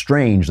think it's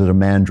strange that a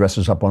man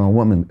dresses up on a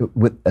woman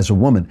as a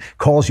woman,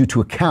 calls you to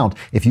account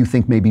if you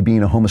think maybe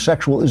being a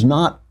homosexual is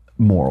not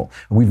moral.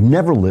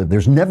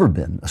 There's never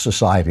been a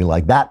society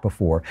like that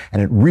before,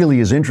 and it really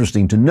is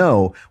interesting to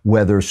know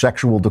whether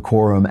sexual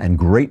decorum and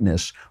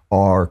greatness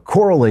are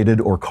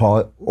correlated or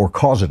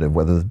causative,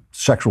 whether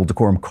sexual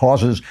decorum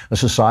causes a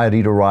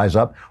society to rise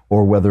up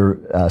or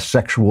whether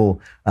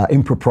sexual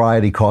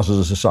impropriety causes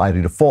a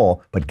society to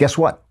fall. But guess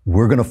what?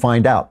 We're going to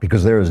find out,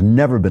 because there has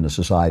never been a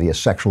society as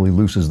sexually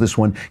loose as this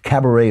one.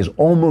 Cabaret is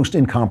almost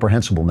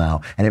incomprehensible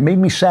now, and it made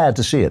me sad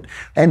to see it.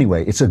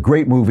 Anyway, it's a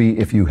great movie.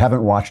 If you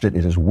haven't watched it,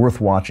 it is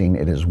worth watching.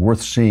 It is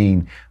worth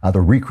seeing.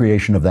 The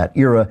recreation of that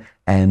era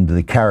and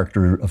the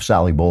character of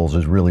Sally Bowles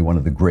is really one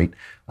of the great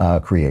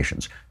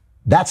creations.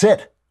 That's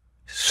it.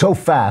 So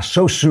fast,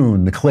 so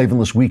soon, the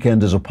Klavanless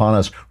weekend is upon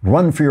us.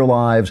 Run for your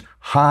lives,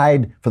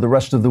 hide for the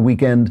rest of the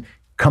weekend.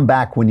 Come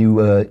back when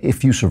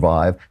if you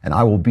survive, and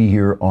I will be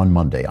here on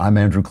Monday. I'm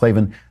Andrew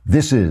Klavan.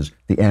 This is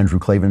The Andrew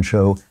Klavan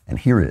Show, and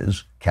here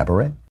is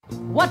Cabaret.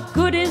 What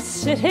good is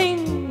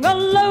sitting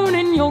alone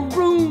in your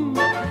room?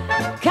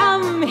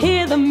 Come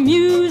hear the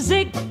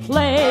music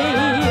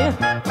play.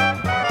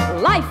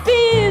 Life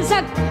is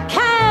a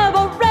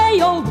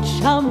cabaret, old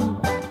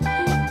chum.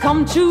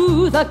 Come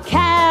to the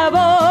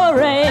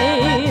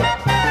cabaret.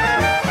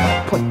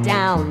 Put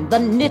down the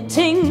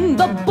knitting,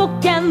 the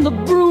book, and the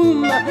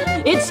broom.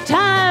 It's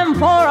time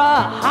for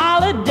a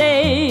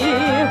holiday.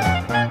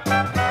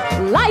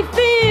 Life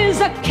is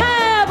a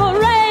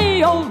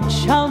cabaret, old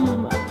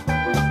chum.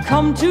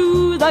 Come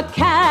to the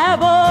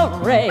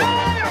cabaret.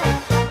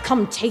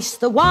 Come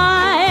taste the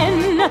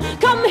wine,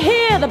 come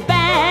hear the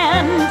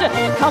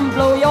band, come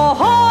blow your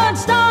horn,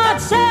 start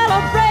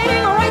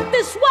celebrating. Right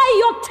this way,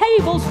 your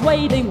table's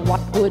waiting.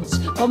 What good's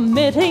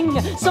permitting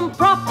some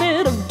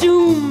prophet of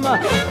doom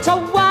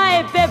to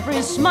wipe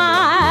every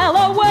smile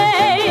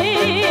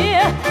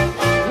away?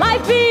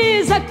 Life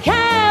is a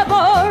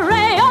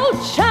cabaret,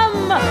 old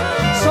chum,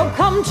 so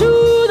come to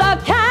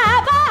the cabaret.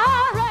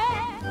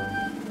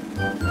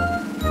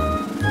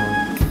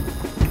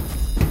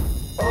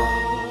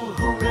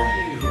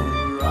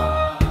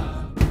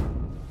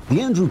 The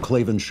Andrew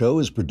Klavan Show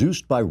is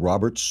produced by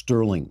Robert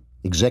Sterling.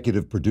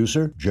 Executive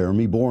producer,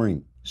 Jeremy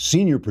Boring.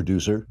 Senior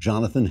producer,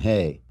 Jonathan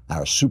Hay.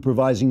 Our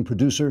supervising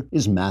producer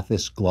is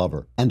Mathis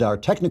Glover. And our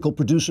technical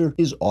producer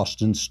is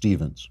Austin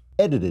Stevens.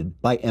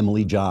 Edited by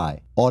Emily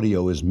Jai.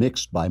 Audio is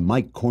mixed by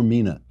Mike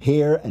Cormina.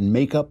 Hair and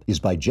makeup is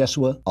by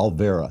Jesua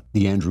Alvera.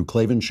 The Andrew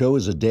Klavan Show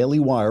is a Daily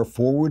Wire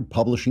Forward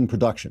Publishing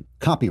production.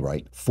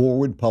 Copyright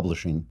Forward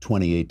Publishing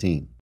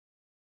 2018.